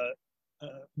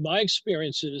my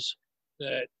experience is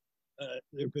that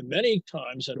there have been many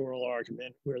times at oral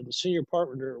argument where the senior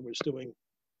partner was doing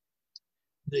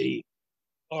the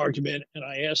argument, and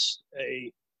I asked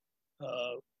a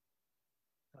uh,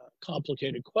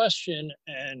 complicated question,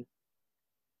 and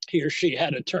he or she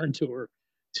had to turn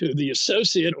to the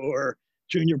associate or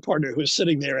junior partner who was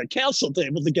sitting there at counsel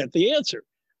table to get the answer.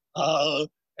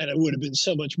 And it would have been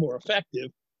so much more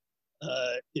effective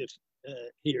if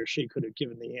he or she could have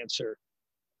given the answer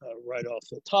right off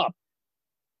the top.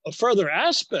 A further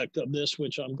aspect of this,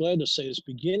 which I'm glad to say is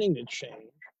beginning to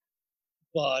change,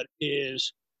 but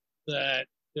is that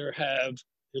there have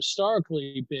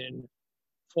historically been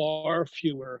far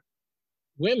fewer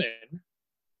women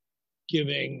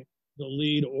giving the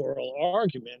lead oral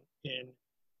argument in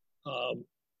um,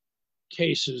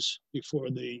 cases before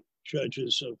the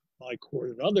judges of my court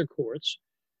and other courts,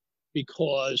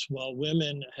 because while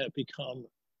women have become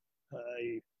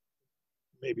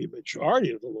maybe a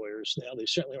majority of the lawyers now, they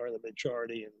certainly are the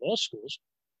majority in law schools,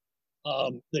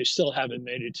 they still haven't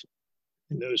made it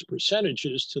in those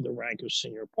percentages to the rank of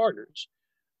senior partners.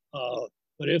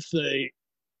 But if the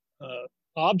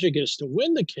object is to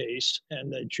win the case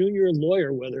and the junior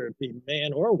lawyer, whether it be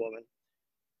man or woman,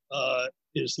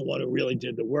 is the one who really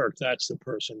did the work, that's the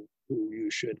person who you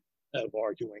should have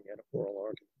arguing an oral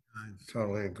argument. I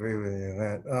totally agree with you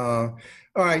that. All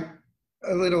right,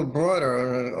 a little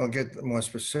broader. I'll get more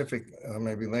specific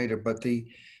maybe later. But the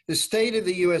state of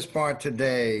the U.S. bar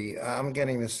today, I'm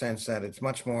getting the sense that it's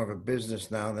much more of a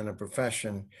business now than a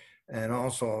profession, and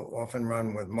also often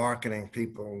run with marketing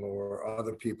people or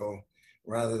other people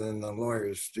rather than the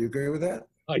lawyers. Do you agree with that?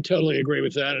 I totally agree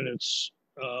with that, and it's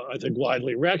I think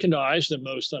widely recognized and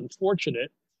most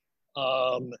unfortunate.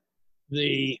 Um,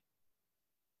 the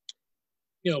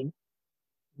you know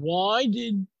why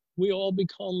did we all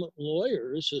become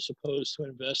lawyers as opposed to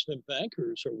investment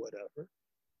bankers or whatever?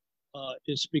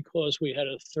 It's because we had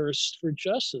a thirst for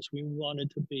justice. We wanted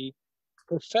to be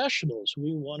professionals.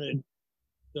 We wanted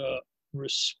the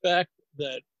respect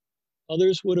that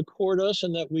others would accord us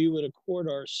and that we would accord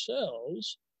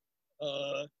ourselves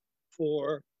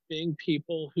for being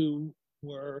people who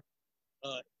were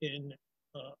in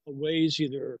ways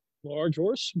either large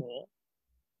or small,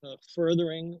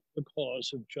 furthering the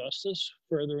cause of justice,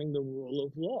 furthering the rule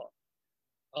of law.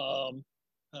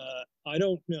 I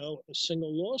don't know a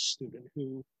single law student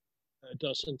who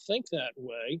doesn't think that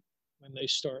way when they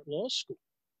start law school.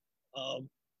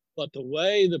 But the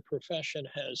way the profession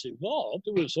has evolved,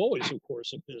 it was always, of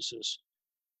course, a business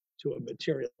to a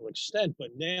material extent, but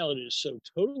now it is so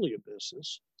totally a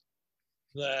business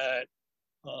that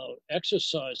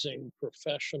exercising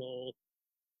professional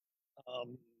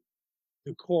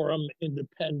decorum,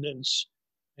 independence,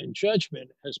 and judgment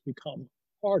has become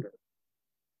harder.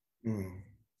 Mm.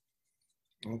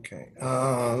 Okay.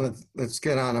 Let's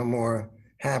get on a more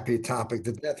happy topic,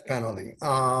 the death penalty.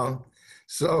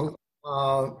 So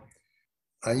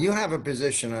you have a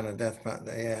position on a death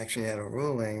penalty. They actually had a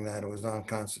ruling that it was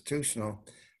unconstitutional.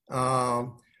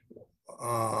 All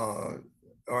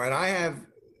right, I have,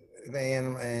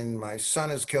 and my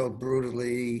son is killed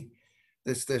brutally.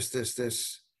 This.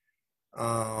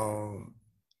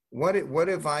 What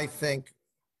if I think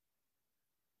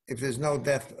if there's no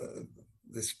death?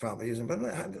 This probably isn't, but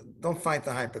don't fight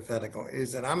the hypothetical.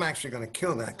 Is that I'm actually going to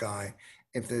kill that guy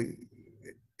if the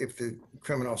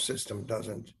criminal system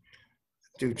doesn't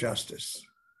do justice.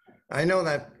 I know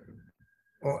that.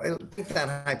 Well, if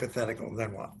that hypothetical,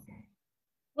 then what?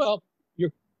 Well,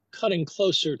 you're cutting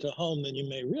closer to home than you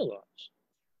may realize,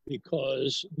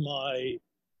 because my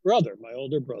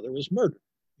older brother, was murdered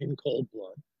in cold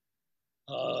blood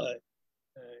uh,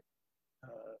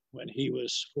 when he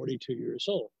was 42 years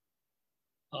old.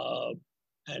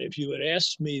 And if you had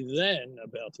asked me then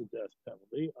about the death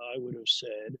penalty, I would have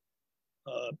said,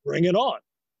 bring it on.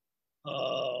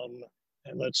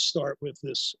 And let's start with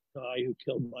this guy who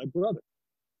killed my brother.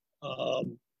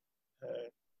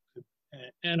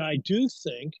 And I do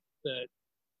think that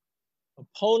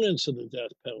opponents of the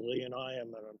death penalty, and I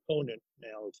am an opponent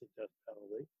now of the death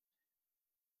penalty,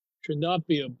 should not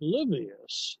be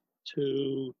oblivious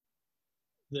to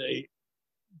the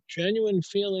genuine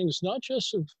feelings, not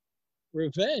just of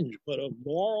revenge, but of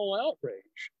moral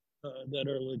outrage that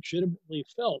are legitimately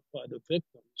felt by the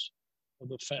victims of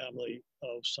the family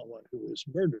of someone who was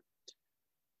murdered.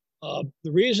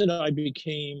 The reason I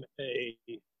became a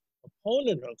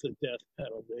opponent of the death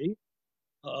penalty,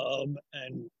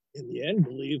 and in the end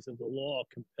believed that the law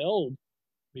compelled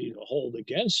me to hold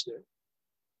against it,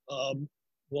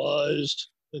 was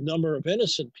the number of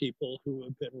innocent people who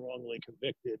have been wrongly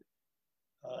convicted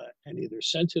and either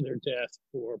sent to their death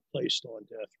or placed on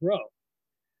death row.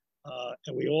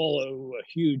 And we all owe a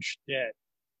huge debt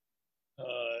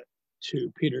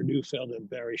to Peter Neufeld and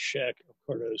Barry Scheck of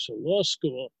Cardozo Law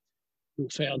School, who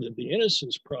founded the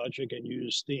Innocence Project and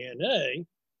used DNA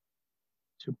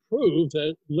to prove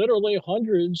that literally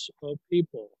hundreds of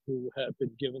people who have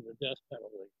been given the death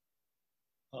penalty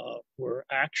were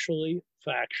actually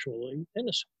factually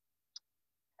innocent.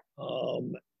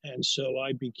 And so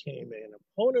I became an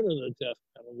opponent of the death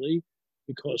penalty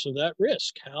because of that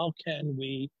risk. How can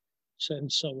we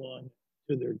send someone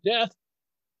to their death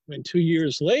when 2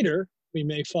 years later we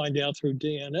may find out through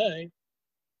DNA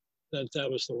that that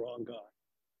was the wrong guy?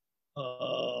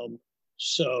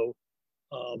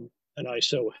 And I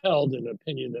so held an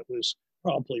opinion that was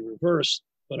promptly reversed,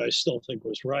 but I still think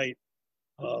was right.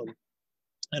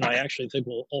 And I actually think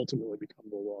will ultimately become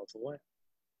the law of the land.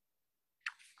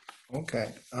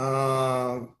 Okay.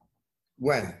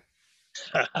 When?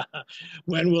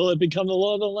 When will it become the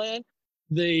law of the land?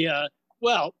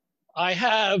 Well, I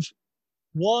have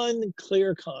one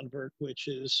clear convert, which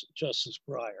is Justice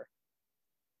Breyer.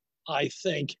 I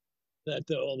think that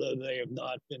although they have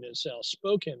not been as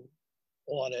outspoken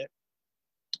on it,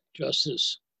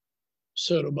 Justice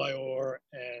Sotomayor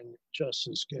and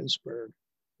Justice Ginsburg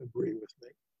agree with me.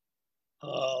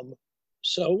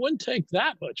 So it wouldn't take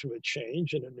that much of a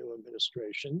change in a new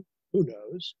administration. Who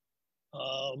knows?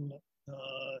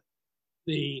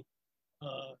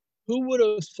 Who would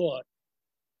have thought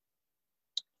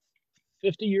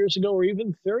 50 years ago or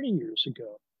even 30 years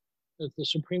ago that the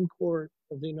Supreme Court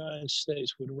of the United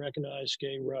States would recognize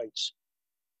gay rights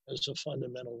as a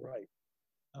fundamental right?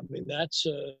 I mean, that's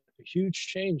a huge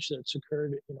change that's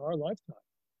occurred in our lifetime.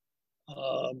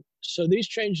 So these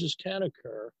changes can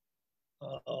occur.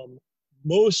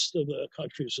 Most of the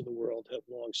countries of the world have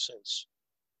long since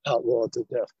outlawed the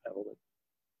death penalty.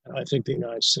 And I think the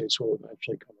United States will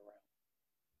eventually come around.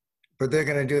 But they're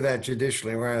going to do that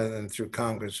judicially rather than through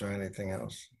Congress or anything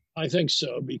else. I think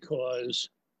so, because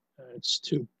it's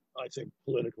too, I think,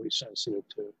 politically sensitive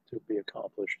to be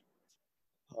accomplished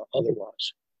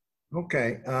otherwise.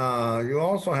 Okay. You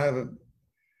also have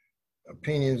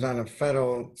opinions on the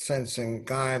federal sentencing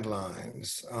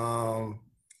guidelines.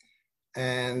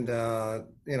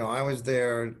 I was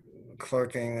there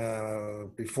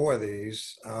clerking before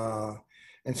these.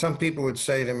 And some people would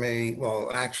say to me,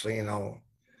 well, actually,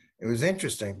 it was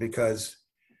interesting because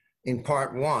in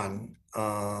part one,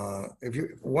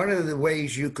 one of the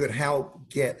ways you could help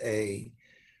get a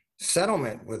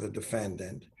settlement with a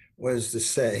defendant was to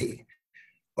say,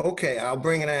 okay, I'll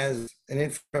bring it as an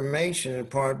information in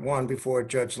part one before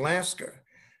Judge Lasker,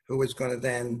 who was going to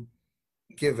then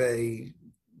give a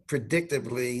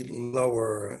predictably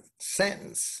lower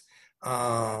sentence.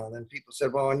 And people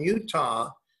said, well, in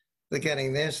Utah, they're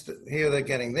getting this, here they're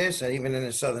getting this, and even in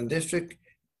the Southern District,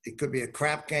 it could be a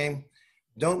crap game.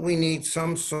 Don't we need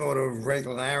some sort of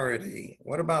regularity?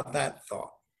 What about that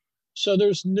thought? So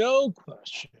there's no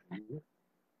question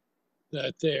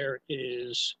that there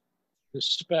is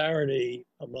disparity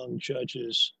among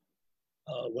judges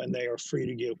when they are free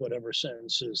to give whatever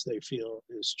sentences they feel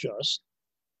is just.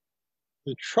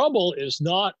 The trouble is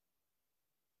not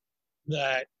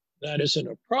that that isn't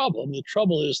a problem. The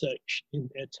trouble is that in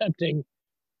attempting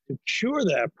to cure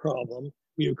that problem,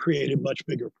 we have created much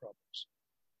bigger problems.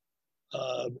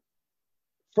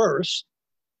 First,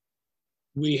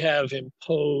 we have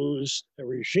imposed a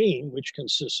regime which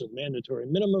consists of mandatory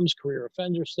minimums, career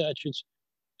offender statutes,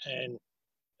 and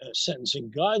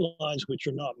sentencing guidelines, which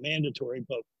are not mandatory,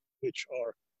 but which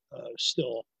are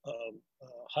still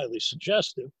highly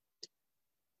suggestive,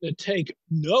 that take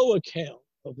no account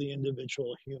of the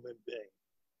individual human being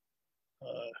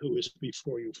who is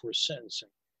before you for sentencing.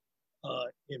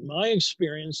 In my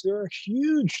experience, there are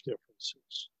huge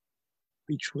differences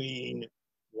between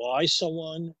why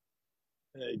someone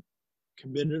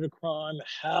committed a crime,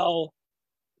 how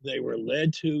they were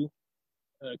led to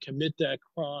commit that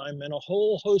crime, and a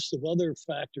whole host of other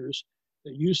factors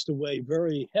that used to weigh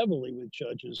very heavily with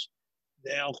judges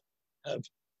now have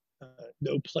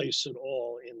no place at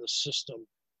all in the system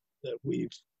that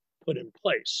we've put in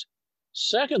place.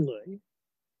 Secondly,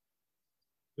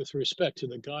 with respect to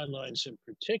the guidelines in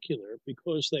particular,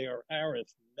 because they are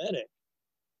arithmetic,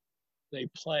 they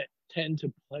tend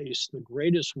to place the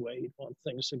greatest weight on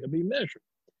things that can be measured.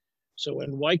 So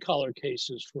in white-collar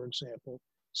cases, for example,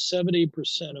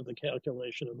 70% of the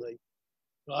calculation of the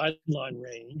guideline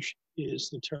range is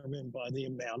determined by the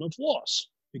amount of loss,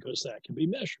 because that can be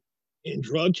measured. In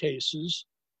drug cases,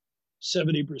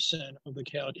 70% of the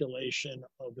calculation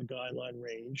of the guideline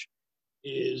range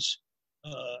is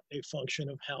a function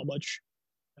of how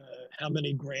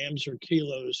many grams or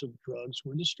kilos of drugs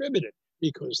were distributed,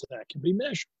 because that can be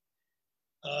measured.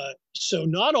 So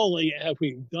not only have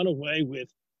we done away with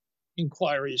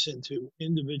inquiries into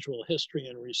individual history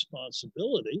and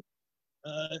responsibility,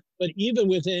 but even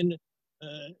within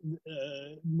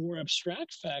more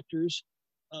abstract factors,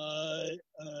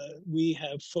 we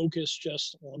have focused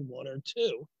just on one or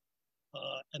two,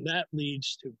 and that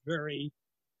leads to very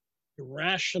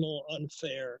irrational,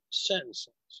 unfair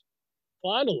sentencings.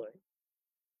 Finally,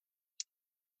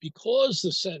 because the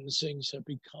sentencings have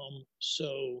become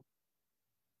so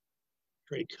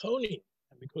draconian,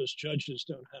 and because judges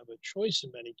don't have a choice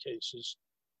in many cases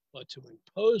but to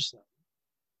impose them,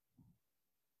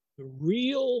 the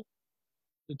real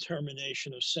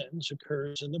determination of sentence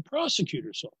occurs in the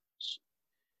prosecutor's office.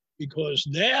 Because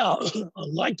now,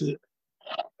 unlike the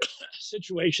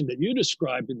situation that you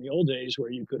described in the old days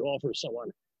where you could offer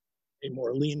someone a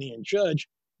more lenient judge,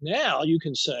 now you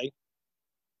can say,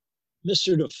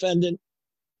 Mr. Defendant,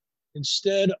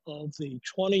 instead of the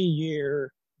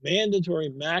 20-year mandatory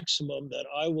maximum that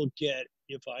I will get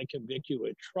if I convict you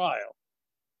at trial,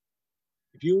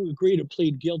 if you agree to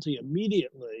plead guilty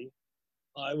immediately,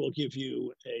 I will give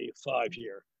you a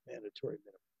 5-year mandatory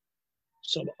minimum.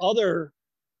 Some other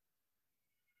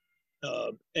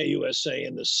AUSA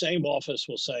in the same office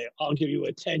will say, I'll give you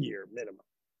a 10-year minimum.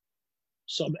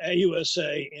 Some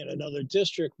AUSA in another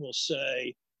district will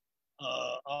say,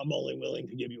 I'm only willing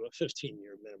to give you a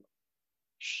 15-year minimum.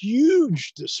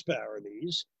 Huge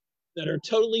disparities that are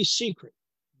totally secret,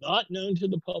 not known to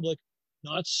the public,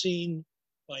 not seen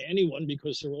by anyone,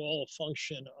 because they're all a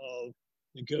function of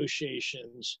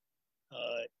negotiations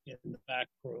in the back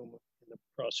room in the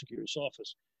prosecutor's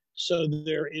office. So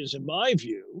there is, in my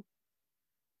view,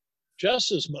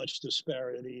 just as much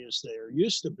disparity as there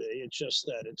used to be. It's just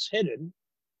that it's hidden,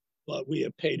 but we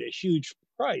have paid a huge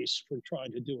price for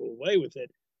trying to do away with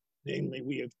it. Namely,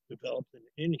 we have developed an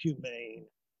inhumane,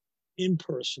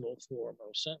 impersonal form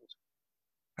of sentencing.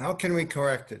 How can we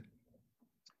correct it?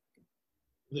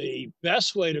 The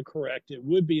best way to correct it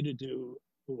would be to do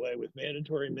away with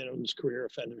mandatory minimums, career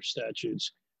offender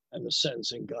statutes, and the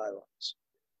sentencing guidelines.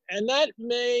 And that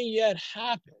may yet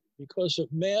happen because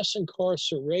of mass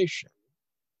incarceration.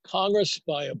 Congress,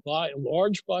 by a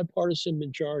large bipartisan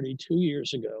majority 2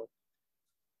 years ago,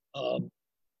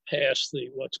 passed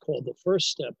what's called the First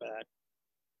Step Act,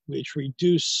 which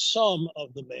reduced some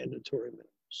of the mandatory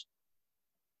minimums.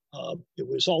 It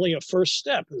was only a first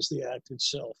step, as the act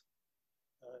itself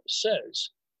says,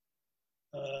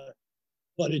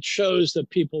 but it shows that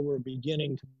people were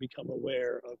beginning to become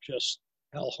aware of just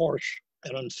how harsh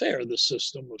and unfair the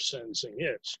system of sentencing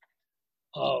is.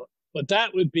 But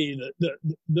that would be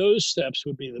those steps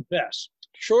would be the best.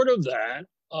 Short of that,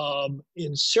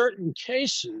 in certain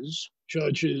cases,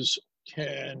 judges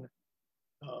can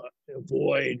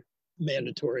avoid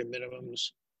mandatory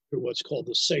minimums through what's called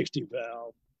the safety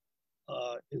valve.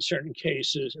 In certain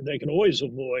cases, and they can always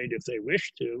avoid, if they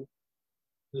wish to,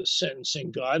 the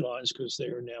sentencing guidelines because they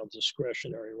are now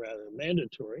discretionary rather than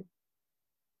mandatory.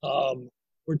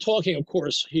 We're talking, of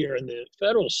course, here in the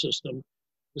federal system,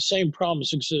 the same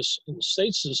problems exist in the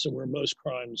state system where most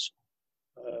crimes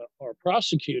are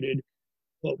prosecuted,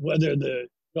 but whether the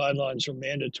guidelines are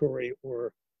mandatory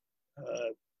or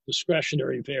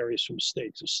discretionary varies from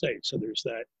state to state. So there's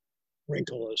that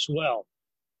wrinkle as well.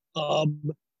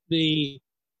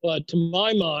 But to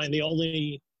my mind, the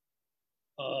only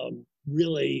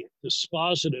really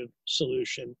dispositive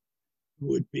solution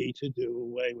would be to do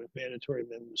away with mandatory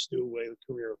minimums, do away with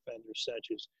career offender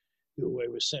statutes, do away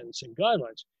with sentencing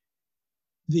guidelines.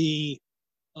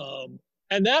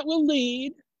 And that will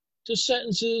lead to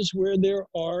sentences where there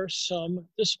are some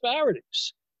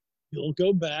disparities. You'll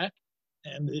go back,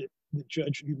 and the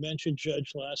judge, you mentioned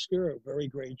Judge Lasker, a very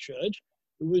great judge,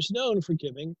 who was known for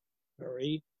giving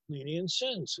very lenient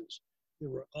sentences. There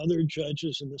were other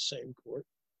judges in the same court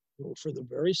who, for the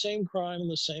very same crime and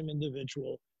the same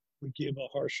individual, would give a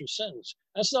harsher sentence.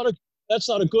 That's not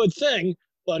a good thing,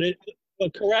 but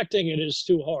correcting it is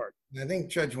too hard. I think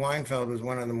Judge Weinfeld was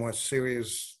one of the more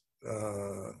serious.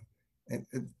 And-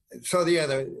 and- so the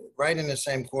other, right in the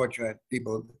same court, you had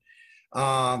people.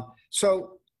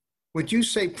 So would you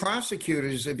say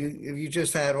prosecutors, if you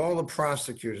just had all the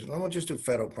prosecutors, and we'll just do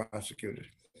federal prosecutors,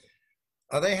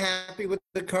 are they happy with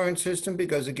the current system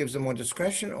because it gives them more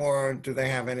discretion, or do they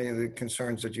have any of the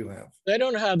concerns that you have? They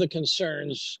don't have the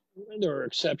concerns. There are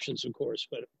exceptions, of course,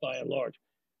 but by and large,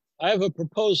 I have a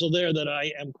proposal there that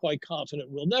I am quite confident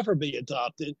will never be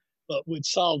adopted, but would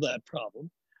solve that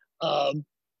problem, um,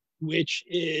 which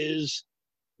is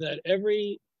that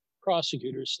every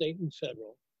prosecutor, state and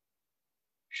federal,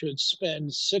 should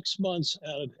spend 6 months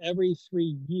out of every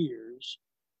 3 years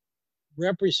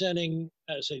representing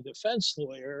as a defense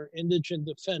lawyer indigent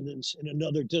defendants in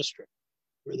another district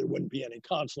where there wouldn't be any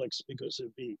conflicts because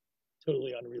it'd be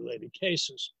totally unrelated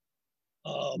cases.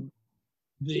 Um,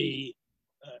 the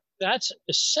That's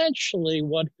essentially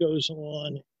what goes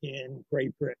on in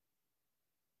Great Britain.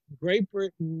 Great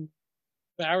Britain,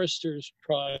 barristers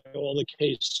try all the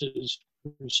cases,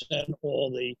 present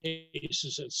all the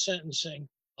cases at sentencing,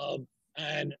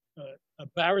 and a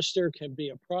barrister can be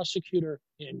a prosecutor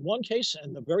in one case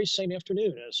and the very same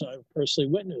afternoon, as I've personally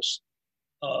witnessed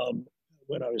um,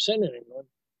 when I was in England,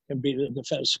 can be the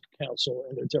defense counsel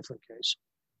in a different case.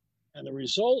 And the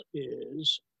result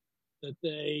is that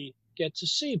they get to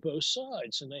see both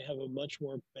sides and they have a much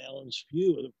more balanced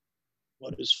view of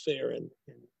what is fair in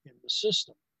the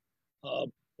system. Uh,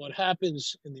 what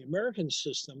happens in the American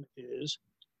system is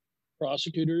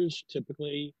prosecutors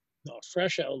typically not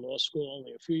fresh out of law school,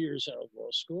 only a few years out of law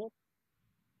school.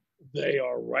 They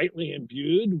are rightly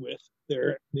imbued with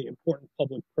the important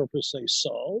public purpose they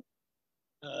solve,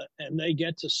 and they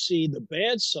get to see the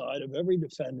bad side of every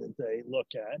defendant they look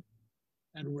at,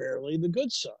 and rarely the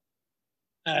good side.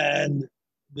 And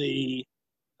the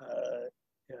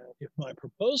if my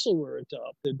proposal were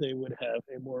adopted, they would have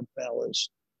a more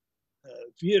balanced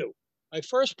view. I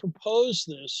first proposed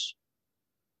this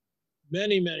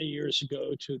many, many years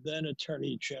ago to then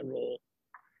Attorney General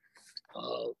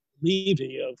uh,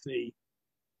 Levy of the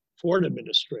Ford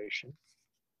administration.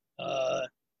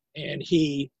 And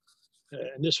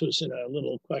and this was in a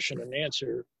little question and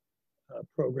answer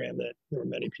program that there were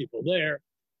many people there.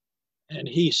 And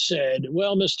he said,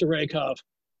 well, Mr. Rakoff,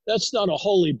 that's not a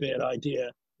wholly bad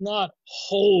idea, not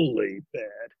wholly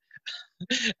bad.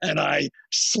 And I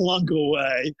slunk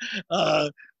away.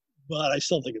 But I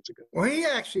still think it's a good Well, he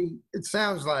actually, it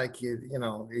sounds like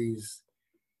he's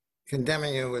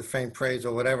condemning you with faint praise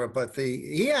or whatever, but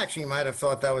he actually might have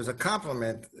thought that was a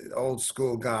compliment, old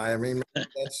school guy. I mean,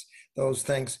 that's those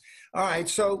things. All right,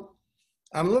 so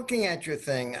I'm looking at your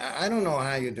thing. I don't know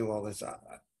how you do all this.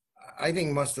 I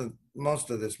think most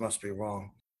of this must be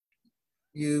wrong.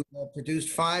 You produced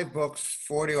 5 books,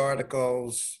 40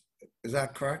 articles. Is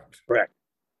that correct? correct.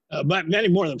 But many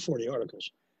more than 40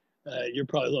 articles. You're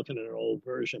probably looking at an old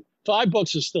version. 5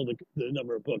 books is still the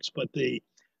number of books, but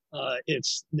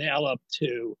it's now up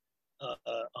to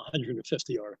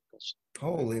 150 articles.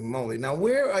 Holy moly. Now,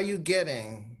 where are you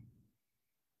getting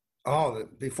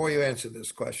before you answer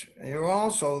this question, you're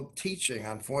also teaching,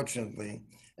 unfortunately,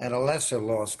 at a lesser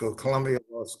law school, Columbia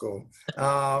Law School,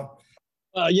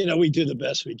 We do the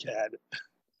best we can.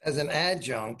 as an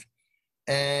adjunct.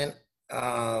 And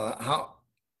how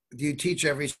do you teach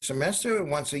every semester,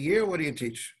 once a year? What do you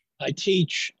teach? I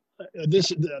teach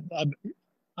this.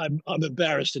 I'm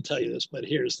embarrassed to tell you this, but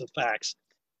here's the facts.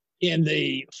 In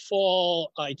the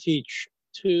fall, I teach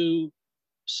 2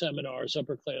 seminars,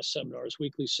 upper class seminars,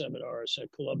 weekly seminars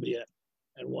at Columbia,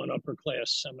 and 1 upper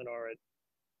class seminar at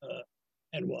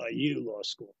NYU Law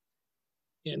School.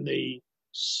 In the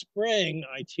spring,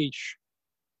 I teach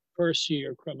first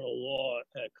year criminal law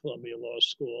at Columbia Law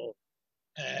School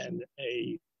and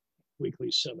a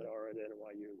weekly seminar at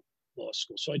NYU Law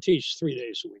School. So I teach 3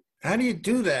 days a week. How do you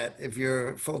do that if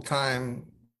you're a full-time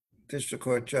district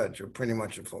court judge, or pretty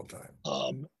much a full-time?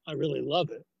 I really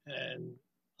love it. And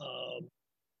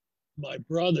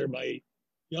my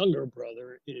younger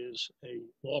brother, is a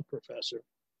law professor,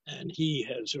 and he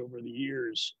has over the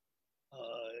years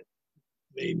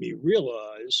made me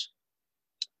realize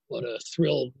what a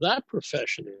thrill that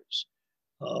profession is.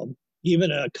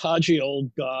 Even a codgy old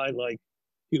guy like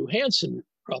Hugh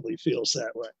probably feels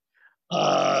that way.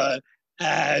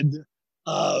 And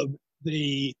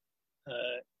the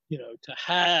to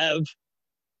have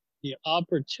the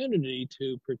opportunity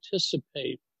to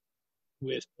participate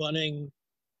with budding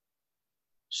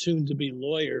soon-to-be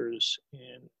lawyers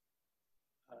in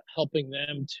helping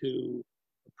them to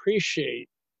appreciate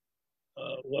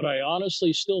what I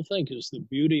honestly still think is the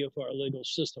beauty of our legal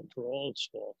system for all its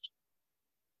faults,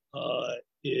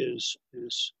 is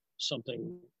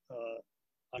something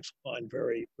I find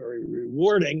very, very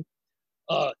rewarding.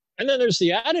 And then there's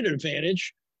the added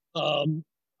advantage.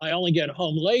 I only get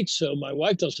home late, so my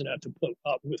wife doesn't have to put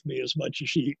up with me as much as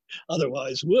she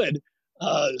otherwise would.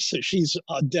 So she's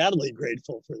undoubtedly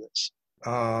grateful for this.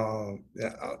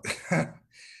 Yeah.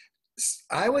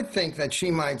 I would think that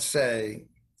she might say,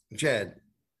 Jed,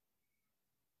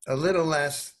 a little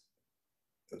less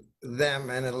them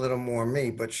and a little more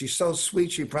me, but she's so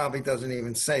sweet, she probably doesn't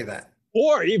even say that.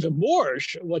 Or even more,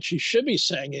 what she should be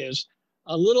saying is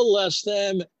a little less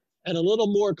them and a little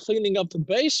more cleaning up the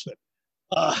basement.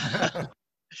 Uh,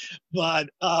 but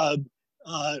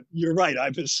you're right.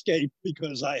 I've escaped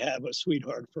because I have a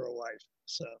sweetheart for a wife.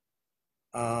 So,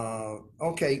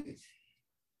 Okay.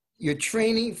 You're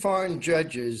training foreign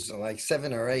judges, like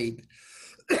 7 or 8,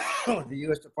 the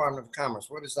U.S. Department of Commerce.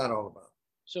 What is that all about?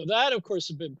 so that of course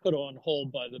has been put on hold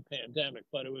by the pandemic,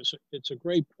 but it's a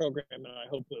great program, and I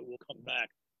hope it will come back.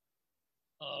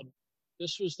 Um,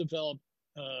 this was developed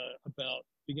about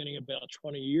beginning about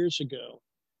 20 years ago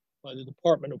by the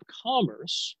Department of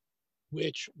Commerce,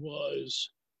 which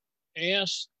was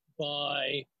asked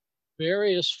by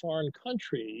various foreign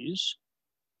countries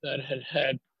that had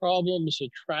had problems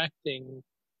attracting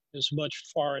as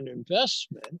much foreign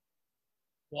investment.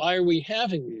 Why are we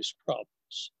having these problems?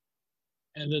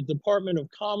 And the Department of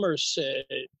Commerce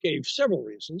gave several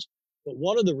reasons, but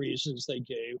one of the reasons they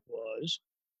gave was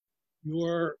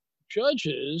your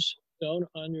judges don't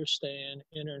understand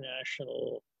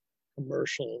international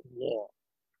commercial law.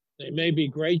 They may be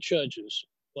great judges,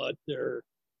 but they're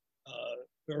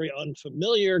very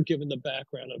unfamiliar, given the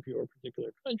background of your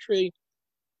particular country,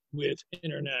 with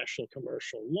international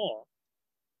commercial law.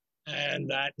 And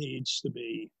that needs to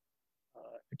be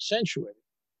accentuated.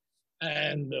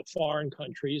 And the foreign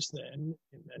countries then,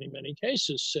 in many, many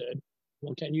cases, said,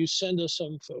 well, can you send us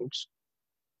some folks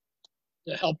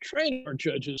to help train our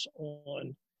judges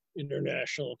on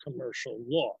international commercial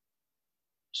law?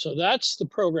 So that's the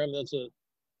program that the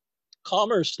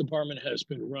Commerce Department has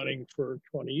been running for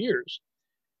 20 years.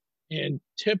 And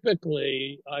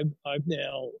typically, I've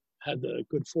now had the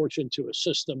good fortune to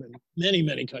assist them in many,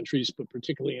 many countries, but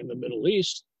particularly in the Middle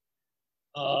East.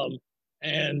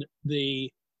 And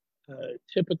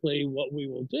typically what we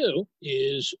will do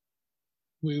is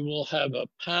we will have a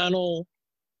panel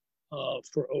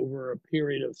for over a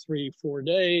period of 3-4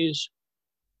 days.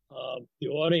 The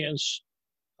audience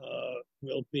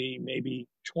will be maybe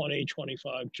 20,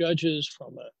 25 judges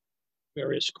from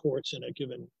various courts in a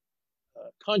given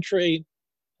country.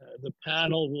 The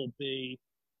panel will be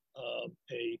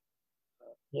a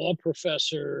law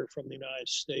professor from the United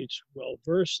States, well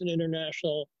versed in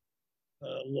international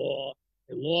law,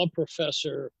 a law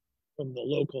professor from the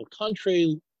local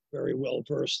country, very well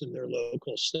versed in their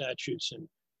local statutes and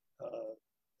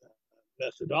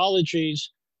methodologies,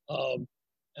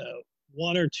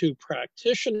 1 or 2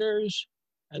 practitioners,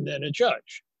 and then a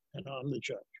judge, and I'm the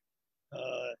judge.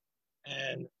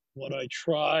 And what I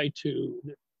try to,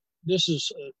 this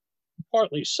is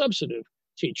partly substantive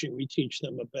teaching. We teach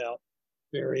them about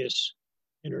various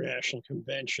international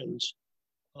conventions,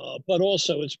 but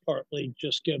also it's partly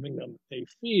just giving them a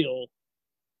feel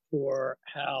for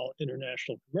how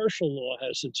international commercial law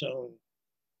has its own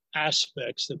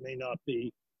aspects that may not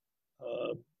be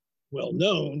well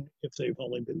known if they've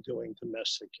only been doing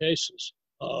domestic cases.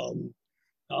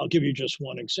 I'll give you just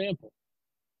one example.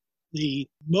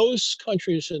 Most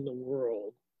countries in the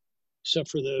world, except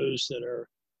for those that are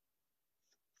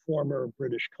former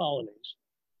British colonies,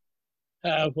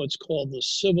 have what's called the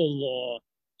civil law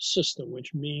system,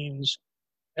 which means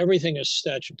everything is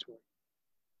statutory.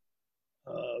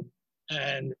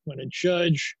 And when a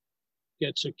judge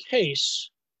gets a case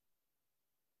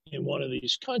in one of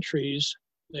these countries,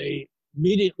 they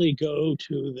immediately go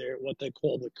to what they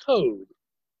call the code,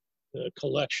 the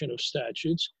collection of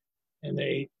statutes, and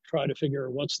they try to figure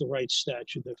out what's the right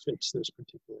statute that fits this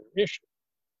particular issue.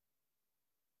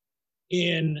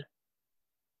 In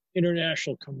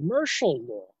international commercial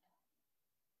law,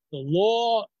 the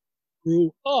law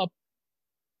grew up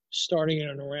starting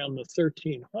in around the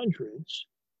 1300s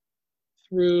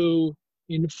through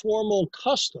informal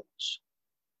customs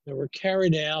that were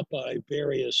carried out by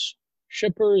various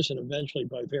shippers and eventually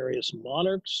by various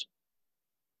monarchs.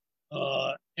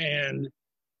 And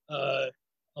a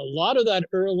lot of that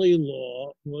early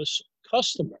law was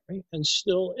customary and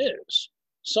still is.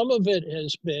 Some of it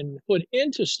has been put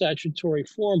into statutory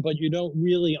form, but you don't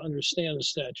really understand the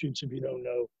statutes if you don't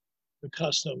know the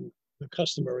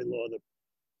customary law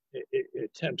that it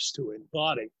attempts to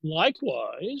embody.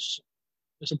 Likewise,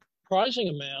 a surprising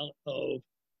amount of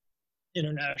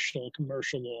international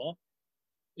commercial law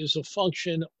is a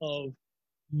function of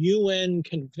UN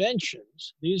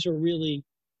conventions. These are really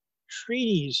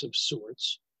treaties of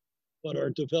sorts, but are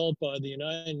developed by the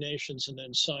United Nations and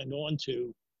then signed on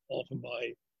to often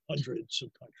by hundreds of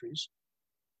countries.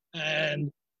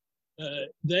 And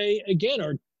they,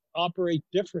 again, operate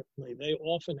differently. They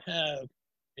often have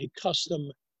a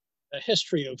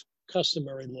history of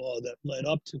customary law that led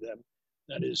up to them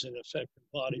that is in effect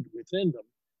embodied within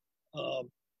them.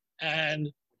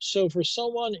 And so for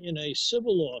someone in a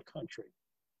civil law country,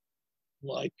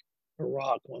 like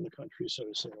Iraq, one of the countries I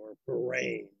was saying, or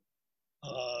Bahrain,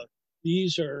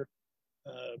 these are,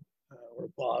 or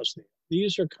Bosnia,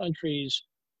 these are countries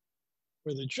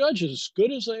where the judges,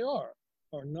 good as they are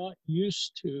not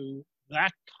used to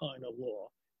that kind of law.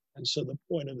 And so the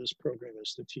point of this program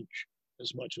is to teach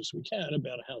as much as we can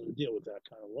about how to deal with that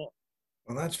kind of law.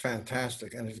 Well, that's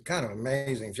fantastic. And it's kind of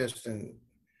amazing just in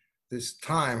this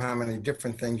time, how many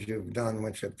different things you've done,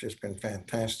 which have just been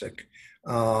fantastic.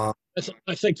 I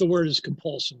think the word is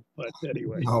compulsive, but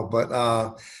anyway. No,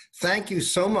 but thank you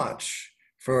so much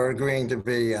for agreeing to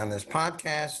be on this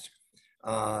podcast.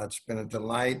 It's been a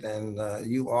delight, and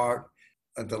you are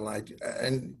a delight,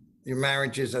 and your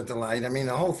marriage is a delight. I mean,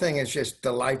 the whole thing is just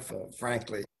delightful,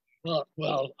 frankly.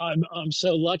 Well, I'm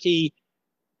so lucky,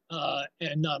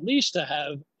 and not least to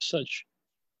have such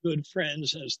good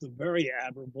friends as the very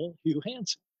admirable Hugh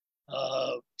Hansen.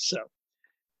 So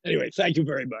anyway, thank you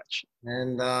very much.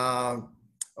 And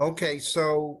okay,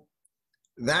 so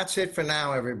that's it for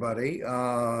now, everybody.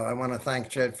 I want to thank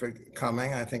Jed for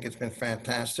coming. I think it's been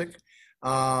fantastic.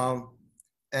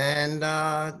 And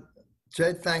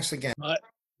Jed, thanks again.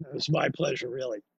 It was my pleasure, really.